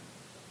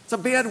 It's a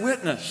bad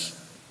witness.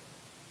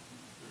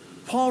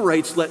 Paul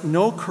writes, "Let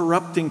no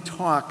corrupting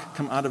talk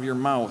come out of your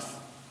mouth,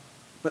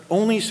 but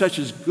only such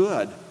as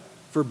good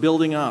for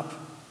building up,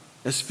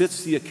 as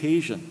fits the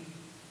occasion,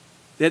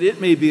 that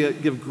it may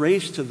give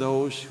grace to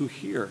those who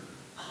hear.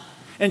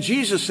 And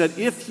Jesus said,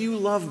 if you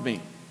love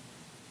me,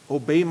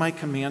 obey my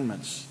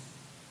commandments.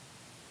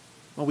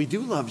 Well, we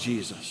do love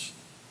Jesus,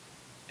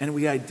 and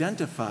we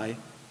identify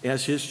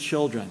as his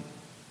children.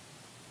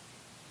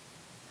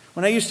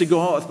 When I used to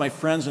go out with my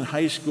friends in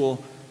high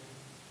school,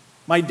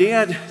 my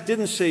dad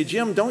didn't say,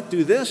 Jim, don't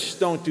do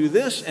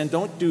this, and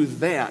don't do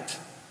that.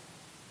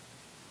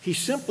 He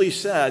simply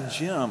said,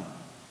 Jim,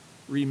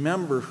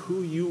 remember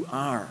who you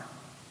are.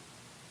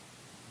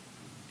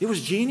 It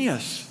was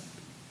genius.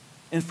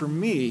 And for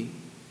me,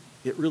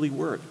 it really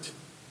worked.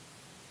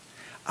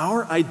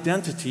 Our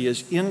identity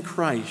is in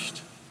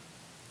Christ.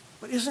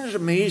 But isn't it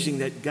amazing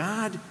that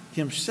God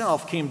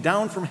himself came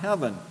down from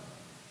heaven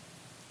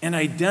and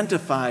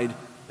identified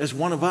as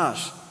one of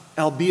us,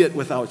 albeit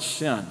without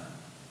sin?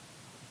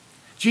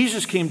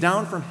 Jesus came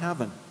down from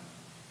heaven,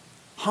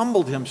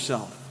 humbled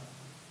himself,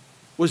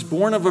 was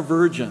born of a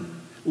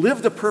virgin,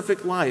 lived a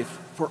perfect life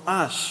for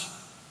us.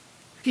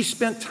 He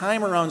spent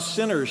time around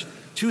sinners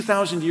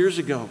 2,000 years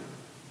ago.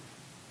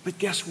 But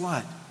guess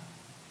what?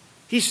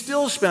 He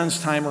still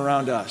spends time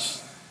around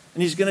us,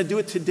 and he's going to do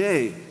it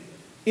today,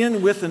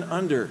 in, with, and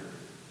under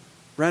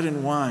bread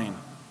and wine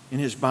in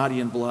his body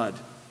and blood.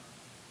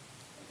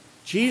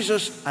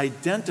 Jesus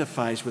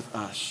identifies with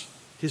us,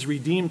 his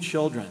redeemed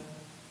children.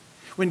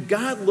 When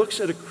God looks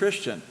at a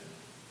Christian,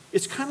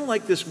 it's kind of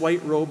like this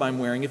white robe I'm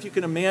wearing. If you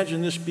can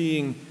imagine this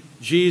being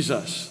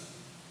Jesus.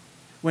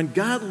 When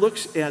God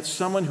looks at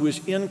someone who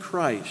is in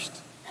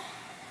Christ,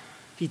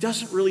 he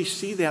doesn't really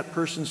see that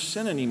person's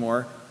sin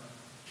anymore.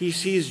 He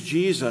sees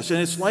Jesus.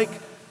 And it's like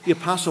the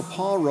Apostle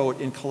Paul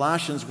wrote in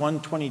Colossians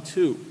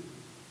 1:22.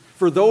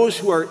 For those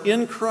who are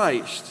in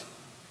Christ,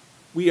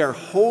 we are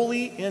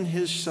holy in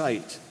his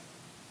sight,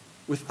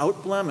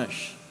 without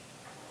blemish,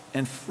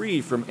 and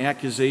free from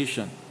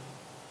accusation.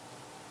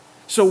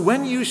 So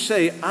when you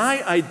say,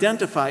 I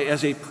identify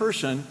as a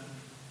person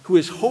who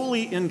is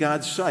holy in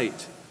God's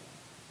sight,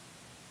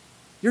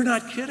 you're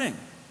not kidding.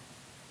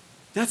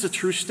 That's a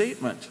true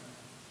statement.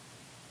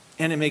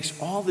 And it makes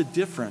all the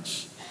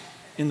difference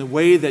in the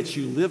way that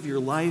you live your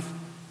life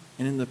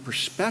and in the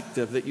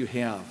perspective that you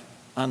have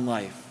on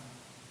life.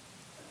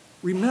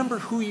 Remember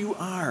who you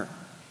are.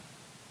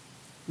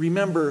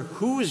 Remember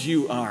whose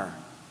you are.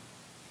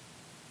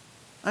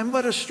 I'm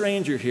but a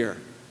stranger here.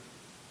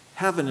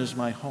 Heaven is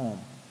my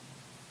home.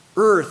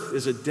 Earth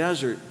is a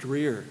desert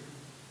drear.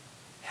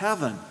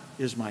 Heaven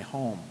is my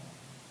home.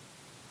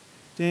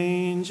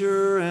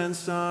 Danger and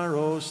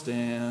sorrow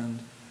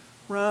stand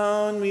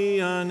round me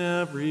on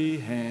every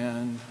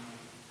hand.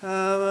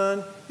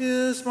 Heaven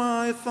is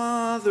my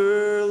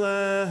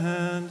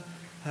fatherland.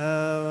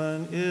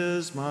 Heaven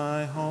is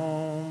my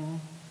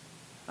home.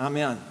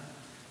 Amen.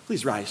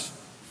 Please rise.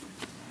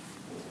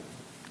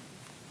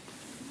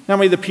 Now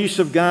may the peace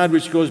of God,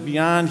 which goes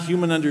beyond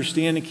human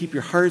understanding, keep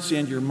your hearts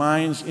and your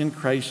minds in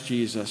Christ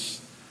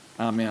Jesus.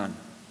 Amen.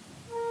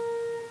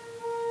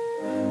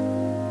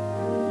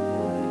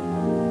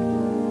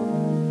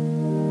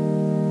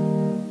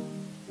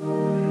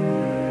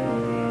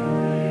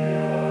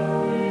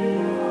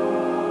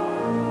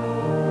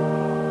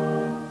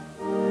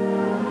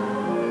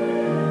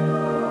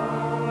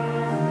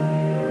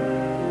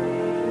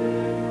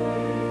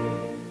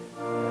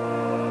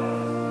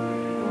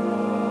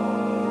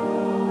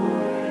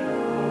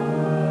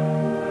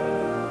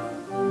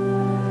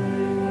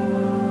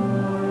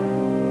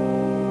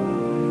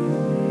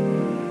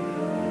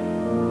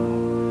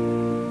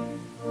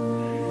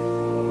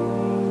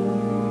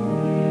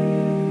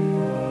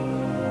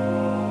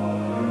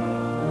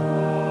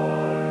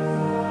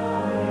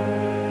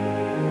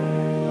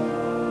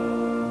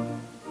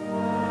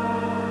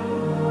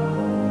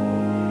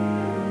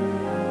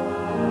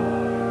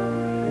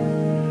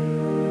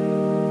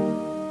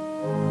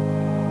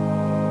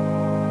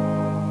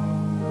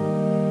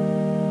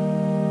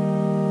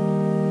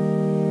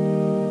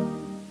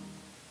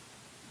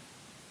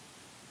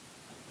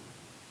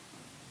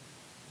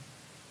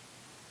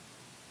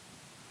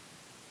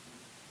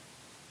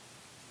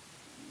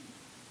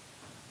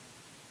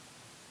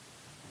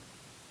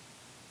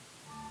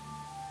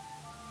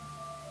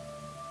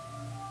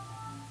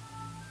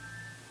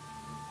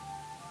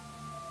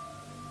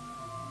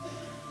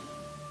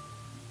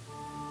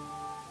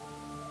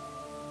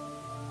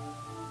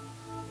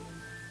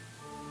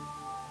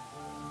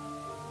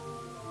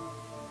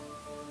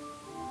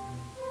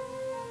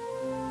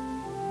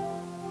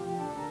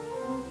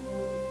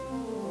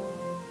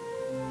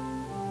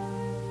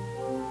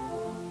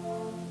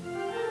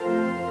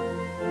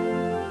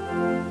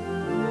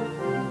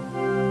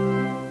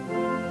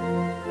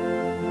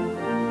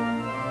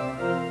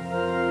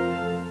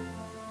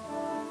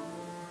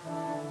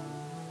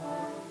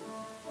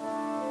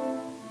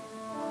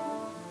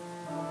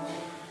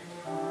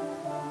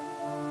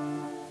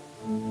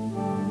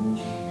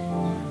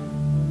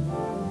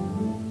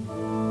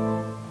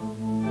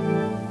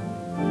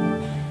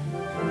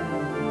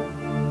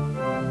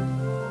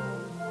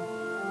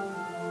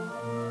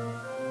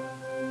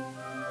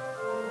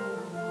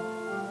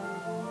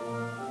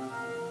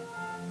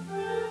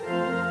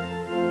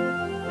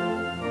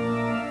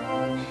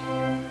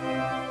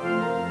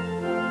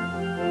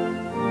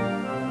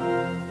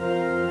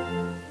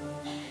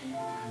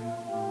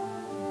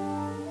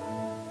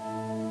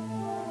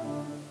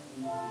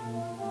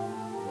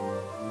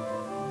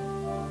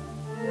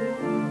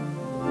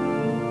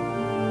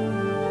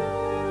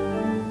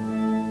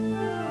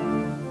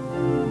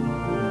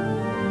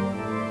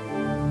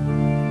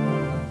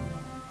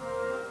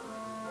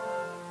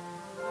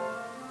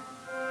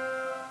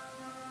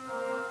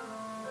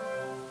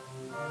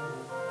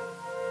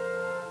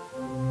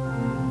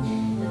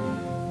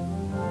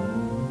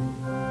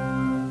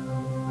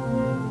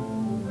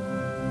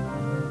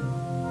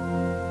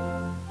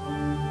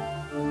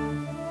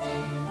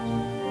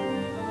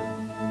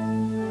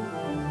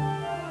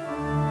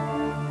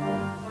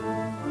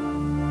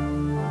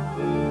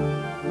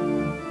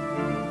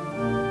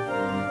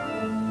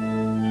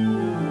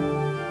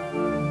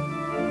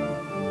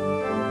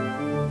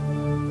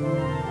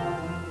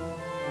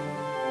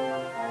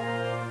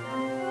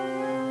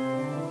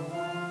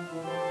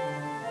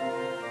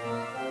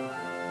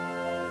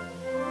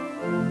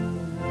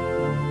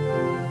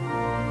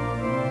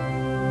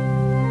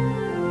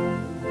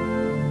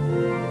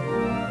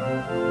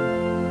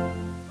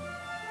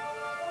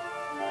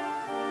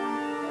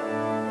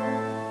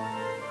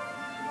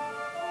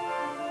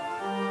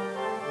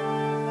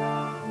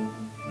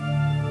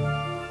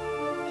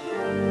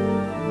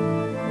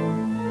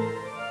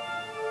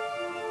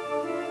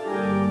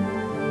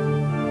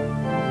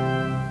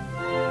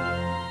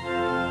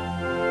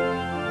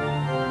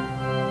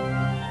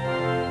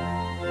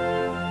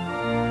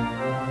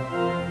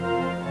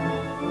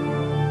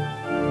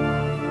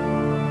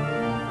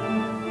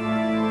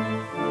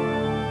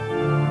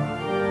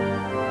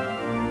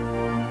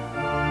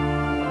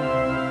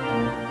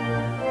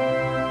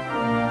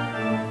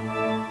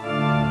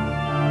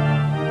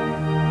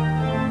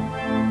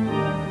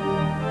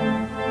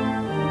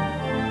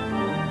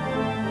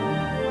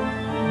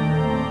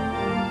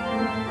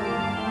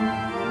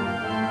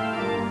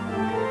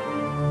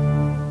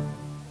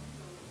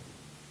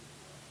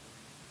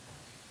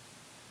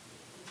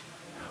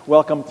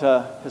 Welcome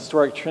to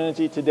Historic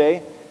Trinity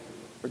today.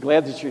 We're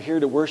glad that you're here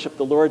to worship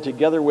the Lord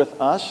together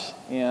with us.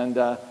 And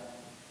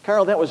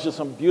Carl, that was just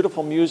some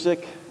beautiful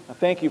music.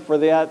 Thank you for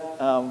that.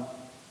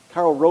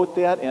 Carl wrote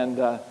that, and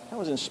that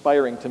was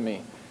inspiring to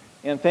me.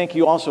 And thank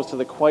you also to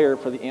the choir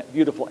for the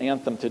beautiful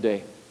anthem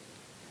today.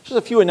 Just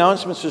a few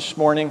announcements this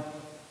morning.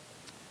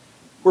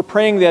 We're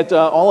praying that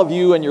all of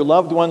you and your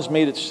loved ones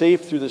made it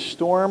safe through the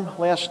storm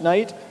last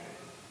night.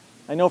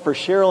 I know for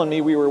Cheryl and me,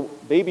 we were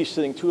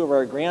babysitting two of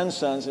our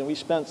grandsons, and we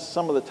spent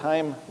some of the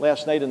time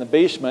last night in the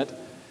basement,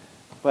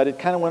 but it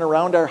kind of went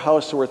around our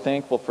house, so we're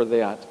thankful for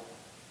that.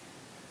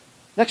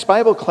 Next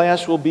Bible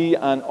class will be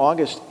on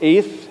August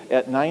 8th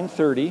at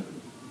 9:30.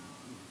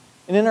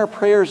 And in our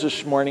prayers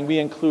this morning, we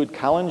include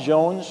Colin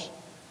Jones,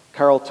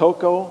 Carl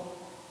Tocco,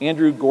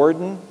 Andrew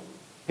Gordon,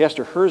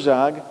 Pastor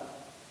Herzog,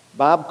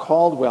 Bob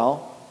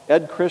Caldwell,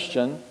 Ed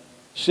Christian,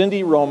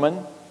 Cindy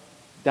Roman,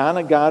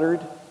 Donna Goddard,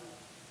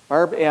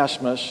 Barb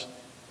Asmus,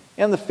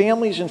 and the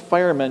families and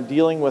firemen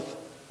dealing with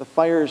the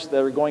fires that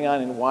are going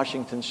on in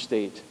Washington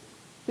State.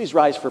 Please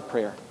rise for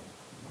prayer.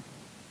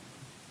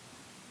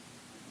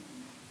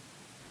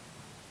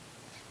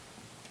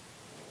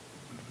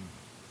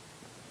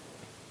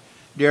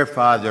 Dear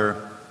Father,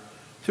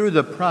 through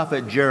the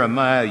prophet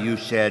Jeremiah you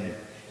said,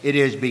 "It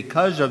is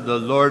because of the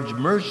Lord's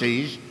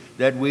mercies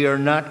that we are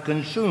not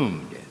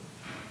consumed.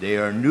 They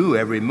are new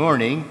every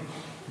morning.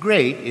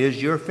 Great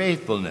is your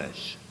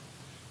faithfulness."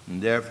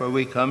 And therefore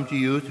we come to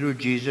you through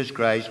Jesus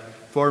Christ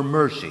for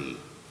mercy,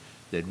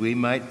 that we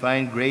might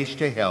find grace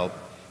to help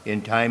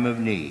in time of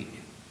need.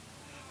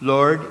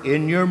 Lord,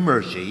 in your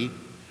mercy,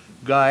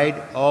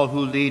 guide all who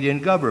lead in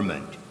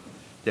government,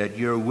 that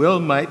your will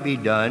might be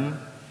done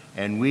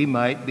and we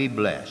might be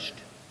blessed.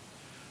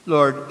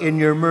 Lord, in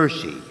your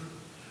mercy,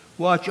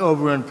 watch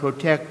over and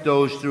protect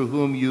those through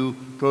whom you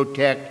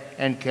protect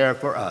and care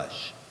for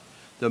us,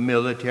 the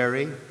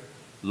military,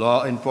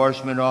 law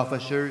enforcement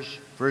officers,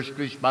 first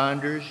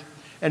responders,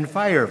 and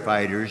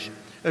firefighters,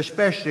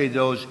 especially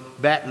those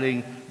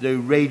battling the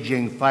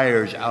raging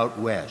fires out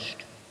west.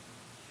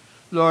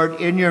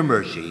 Lord, in your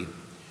mercy,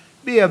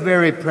 be a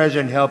very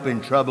present help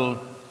in trouble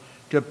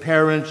to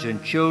parents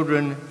and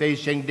children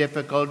facing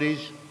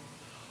difficulties,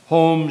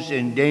 homes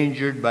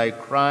endangered by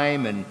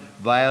crime and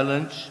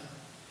violence,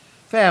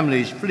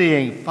 families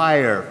fleeing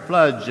fire,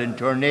 floods, and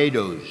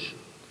tornadoes,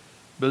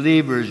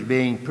 believers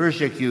being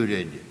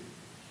persecuted,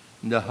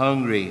 the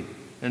hungry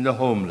and the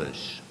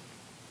homeless.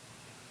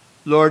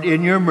 Lord,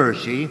 in your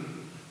mercy,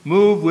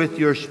 move with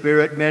your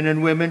Spirit men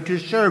and women to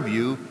serve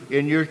you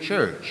in your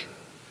church,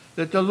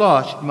 that the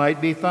lost might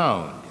be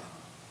found.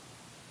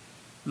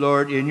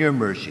 Lord, in your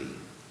mercy,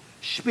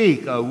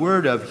 speak a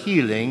word of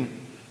healing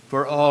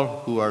for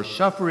all who are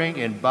suffering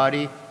in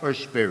body or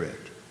spirit,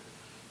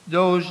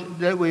 those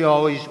that we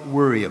always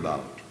worry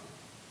about.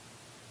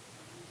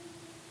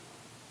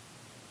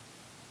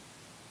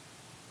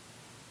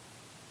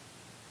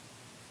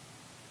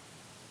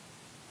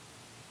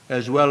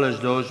 As well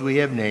as those we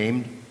have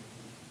named,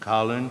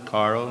 Colin,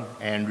 Carl,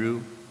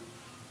 Andrew,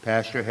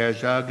 Pastor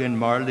Herzog and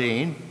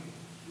Marlene,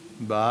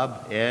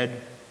 Bob, Ed,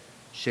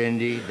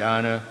 Cindy,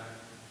 Donna,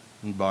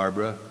 and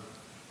Barbara,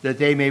 that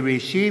they may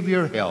receive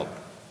your help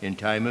in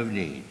time of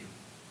need.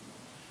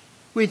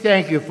 We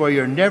thank you for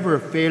your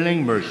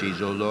never-failing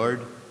mercies, O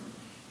Lord.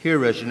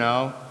 Hear us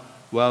now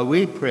while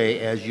we pray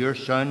as your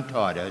Son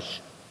taught us.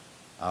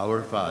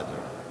 Our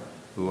Father,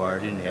 who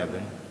art in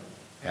heaven,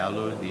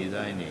 hallowed be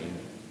thy name.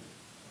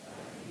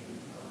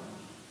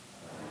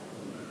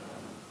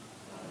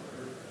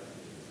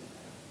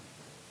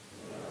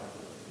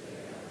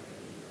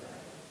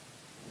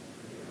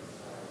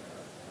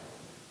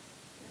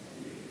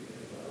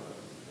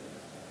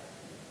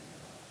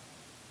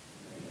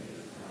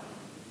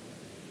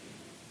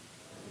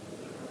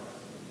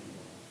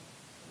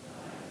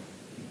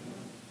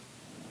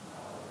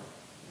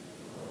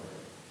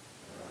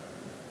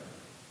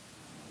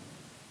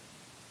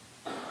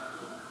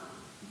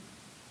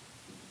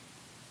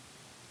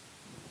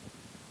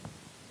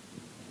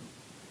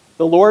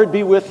 The Lord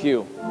be with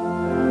you.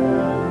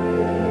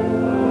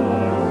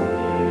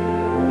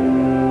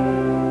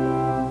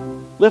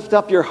 Lift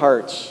up your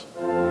hearts.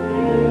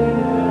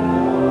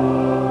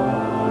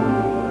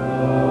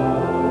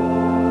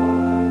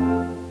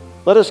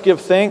 Let us give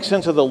thanks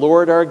unto the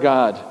Lord our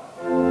God.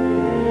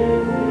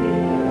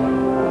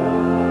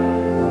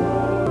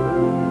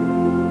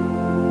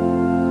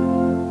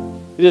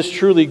 It is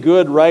truly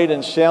good, right,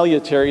 and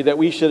salutary that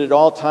we should at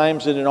all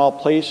times and in all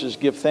places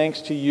give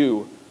thanks to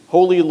you,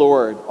 Holy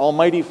Lord,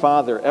 Almighty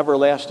Father,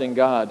 everlasting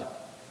God,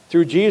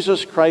 through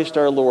Jesus Christ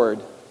our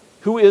Lord,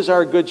 who is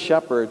our good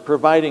shepherd,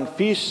 providing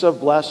feasts of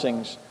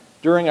blessings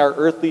during our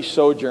earthly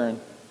sojourn,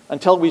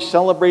 until we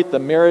celebrate the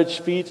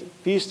marriage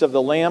feast of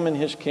the Lamb in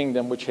his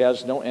kingdom, which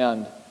has no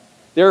end.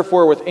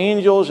 Therefore, with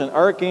angels and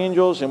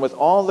archangels and with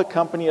all the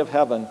company of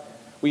heaven,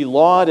 we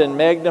laud and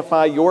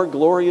magnify your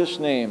glorious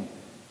name,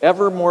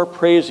 evermore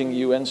praising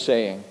you and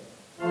saying,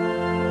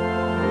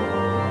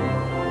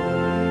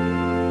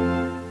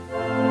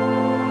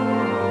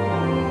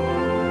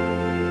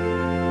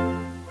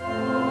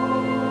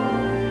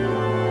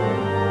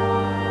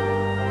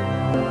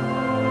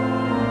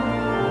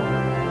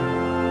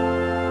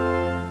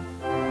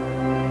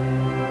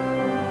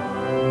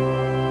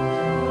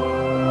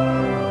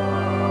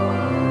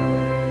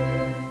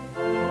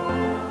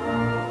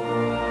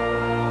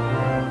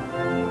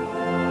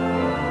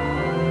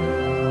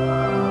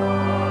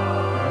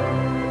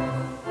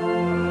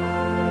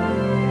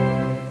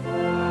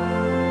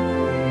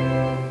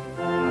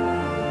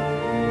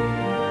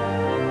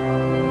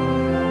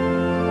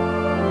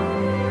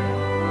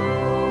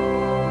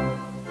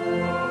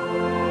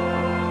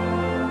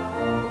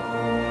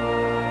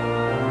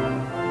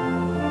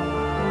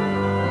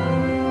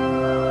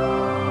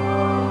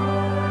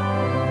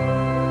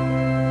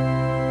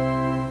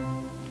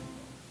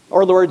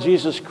 Our Lord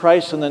Jesus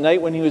Christ, on the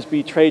night when he was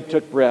betrayed,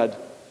 took bread.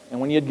 And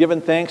when he had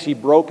given thanks, he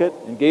broke it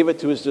and gave it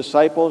to his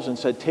disciples and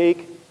said,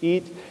 "Take,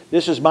 eat.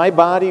 This is my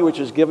body, which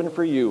is given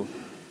for you.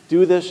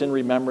 Do this in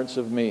remembrance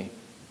of me."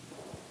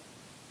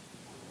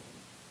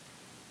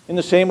 In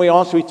the same way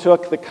also he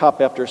took the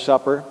cup after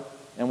supper.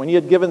 And when he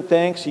had given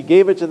thanks, he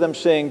gave it to them,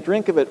 saying,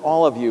 "Drink of it,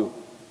 all of you.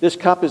 This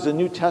cup is the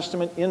New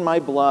Testament in my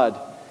blood,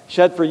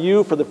 shed for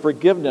you for the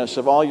forgiveness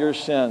of all your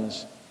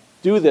sins.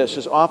 Do this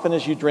as often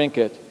as you drink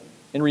it,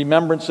 in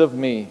remembrance of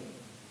me."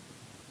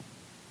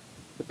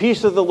 The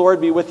peace of the Lord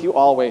be with you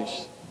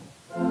always.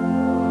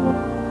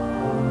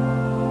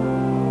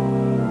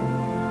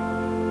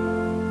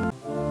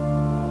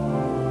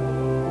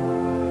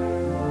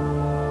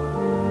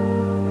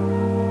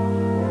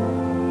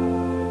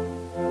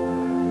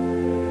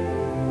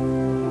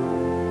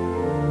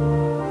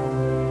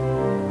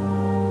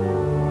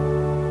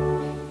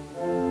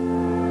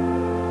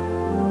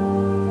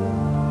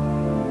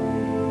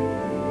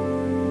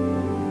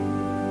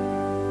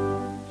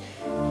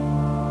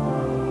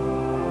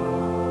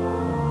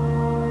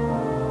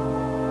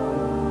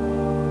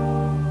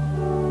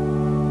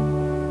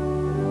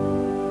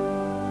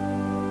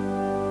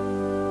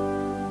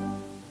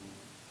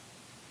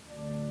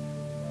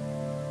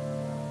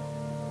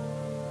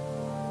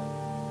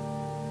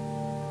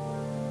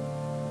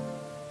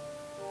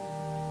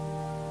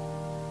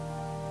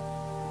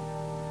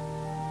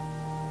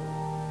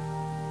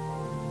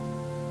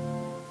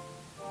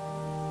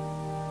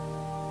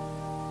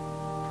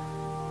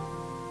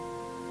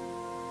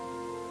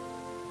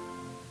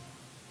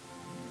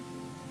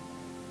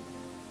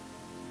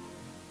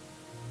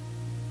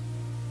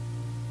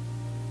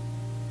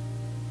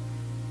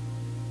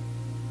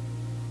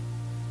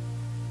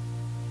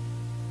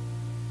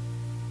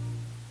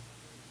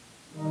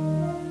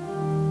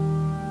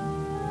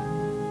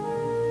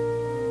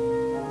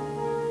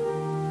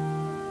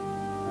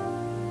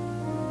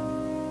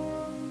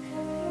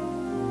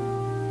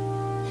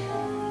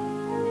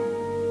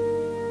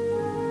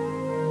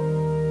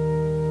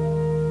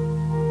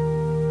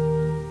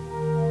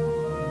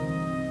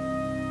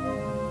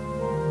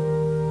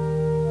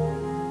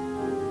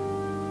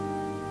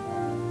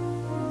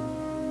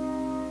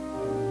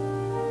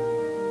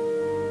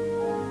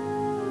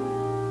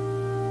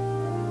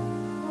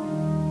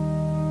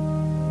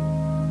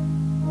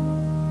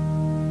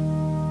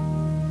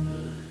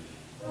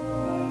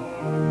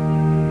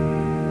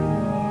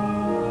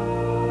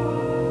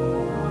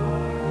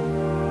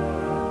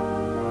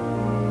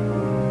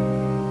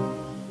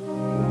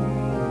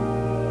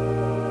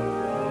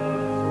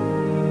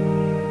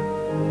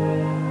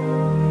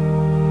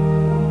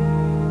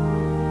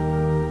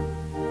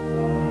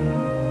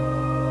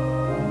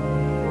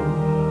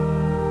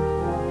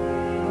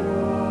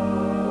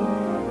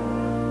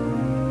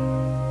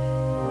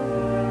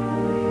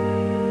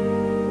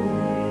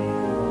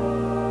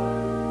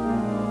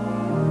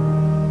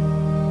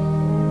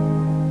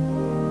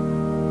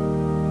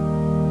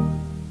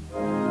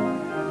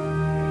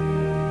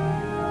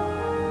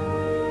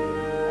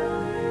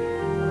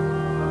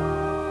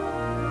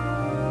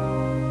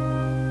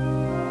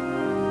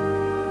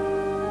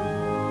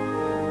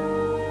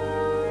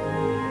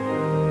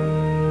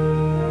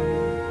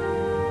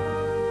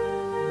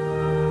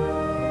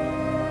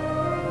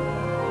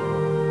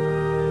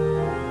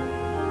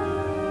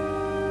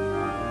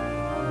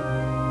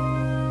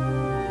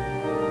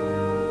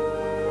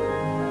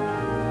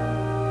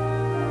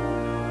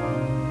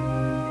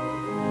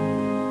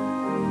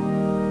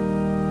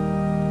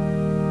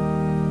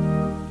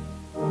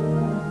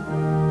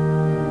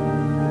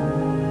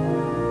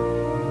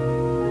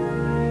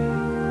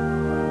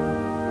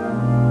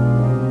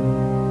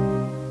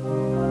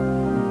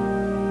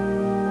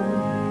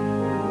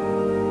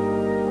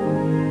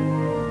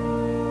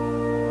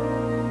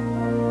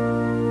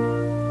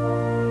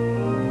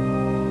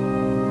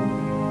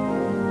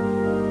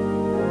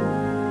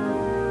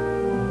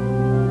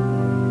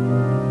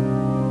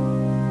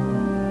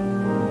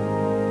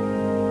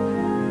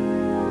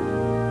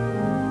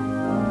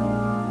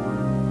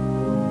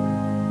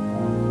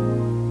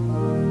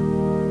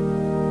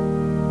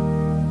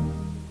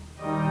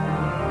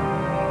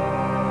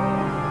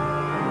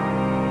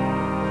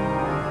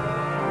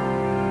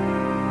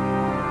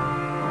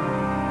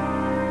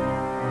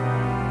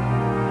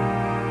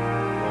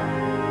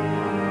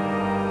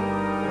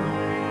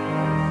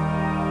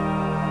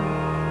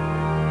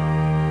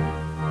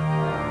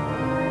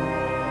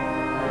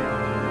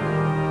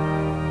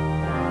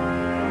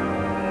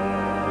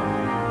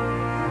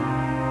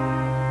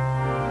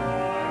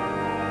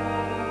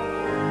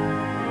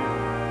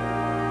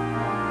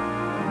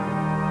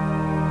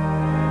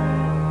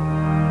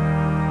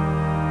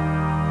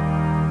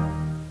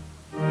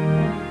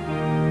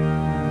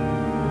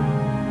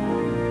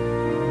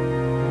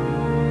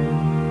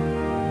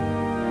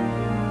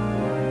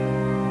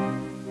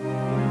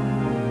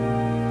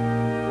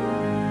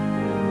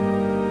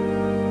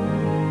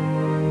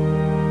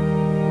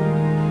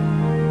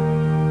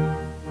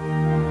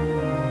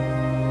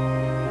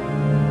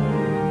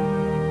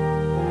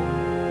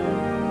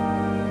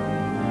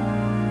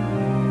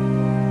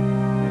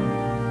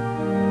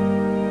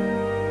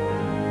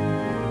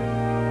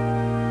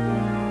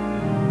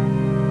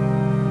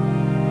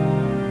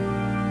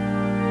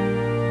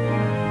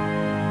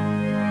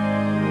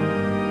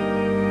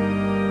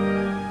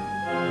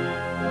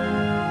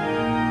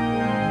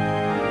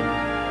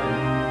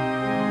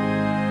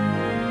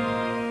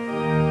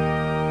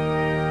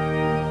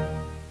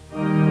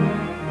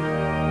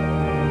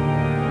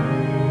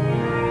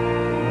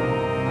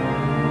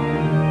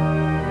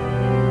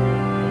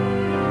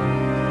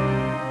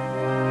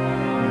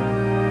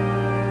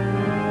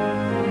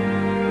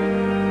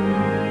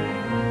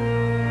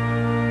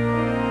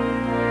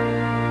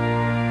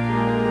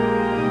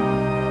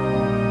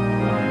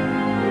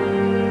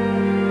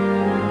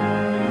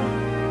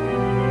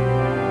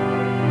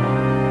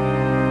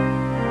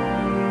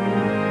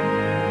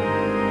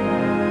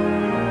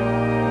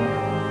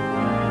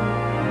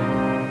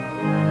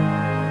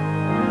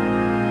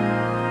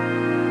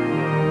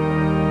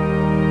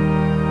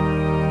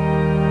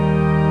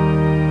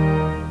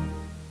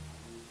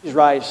 Please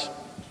rise.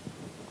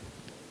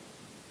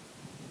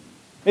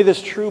 May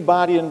this true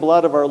body and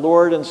blood of our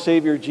Lord and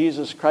Savior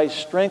Jesus Christ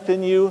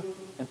strengthen you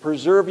and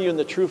preserve you in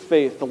the true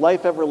faith, the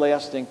life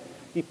everlasting.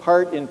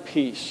 Depart in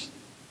peace.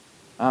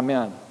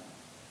 Amen.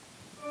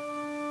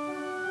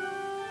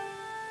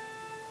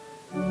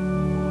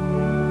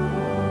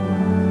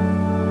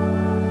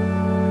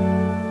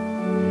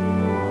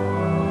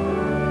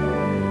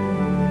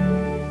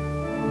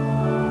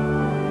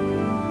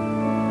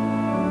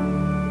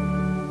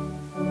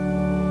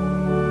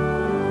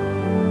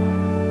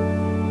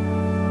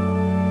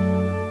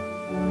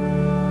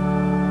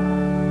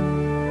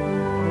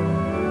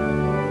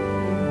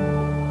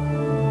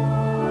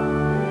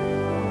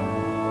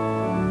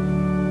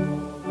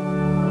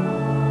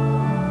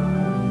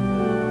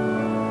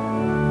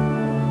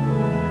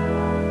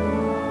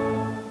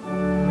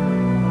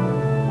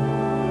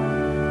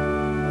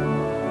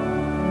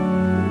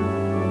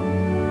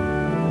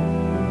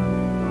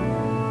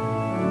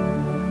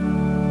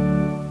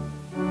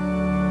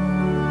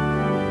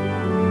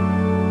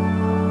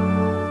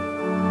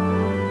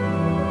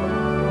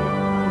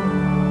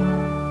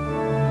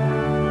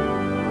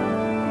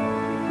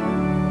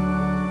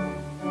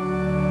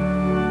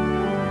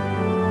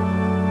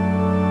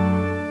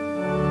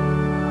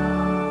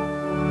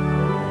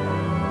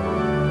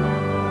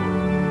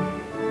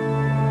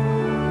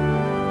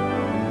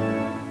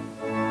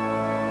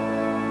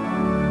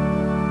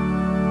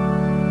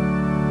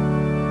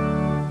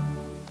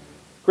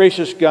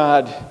 Gracious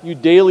God, you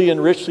daily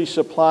and richly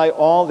supply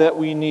all that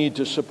we need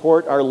to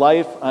support our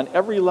life on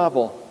every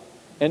level.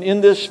 And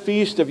in this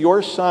feast of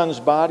your Son's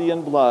body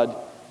and blood,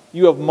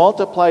 you have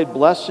multiplied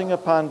blessing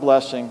upon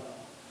blessing.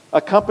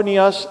 Accompany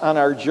us on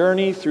our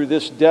journey through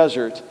this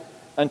desert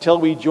until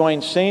we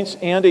join saints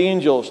and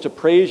angels to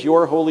praise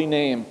your holy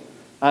name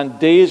on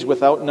days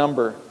without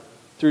number.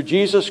 Through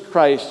Jesus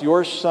Christ,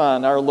 your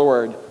Son, our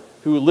Lord,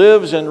 who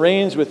lives and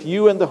reigns with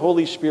you and the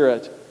Holy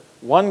Spirit,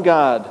 one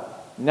God,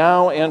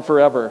 now and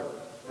forever.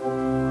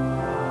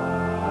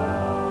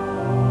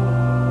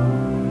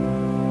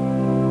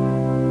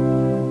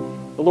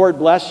 The Lord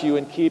bless you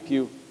and keep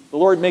you. The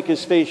Lord make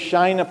his face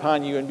shine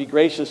upon you and be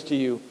gracious to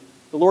you.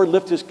 The Lord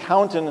lift his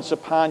countenance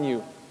upon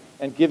you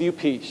and give you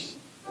peace.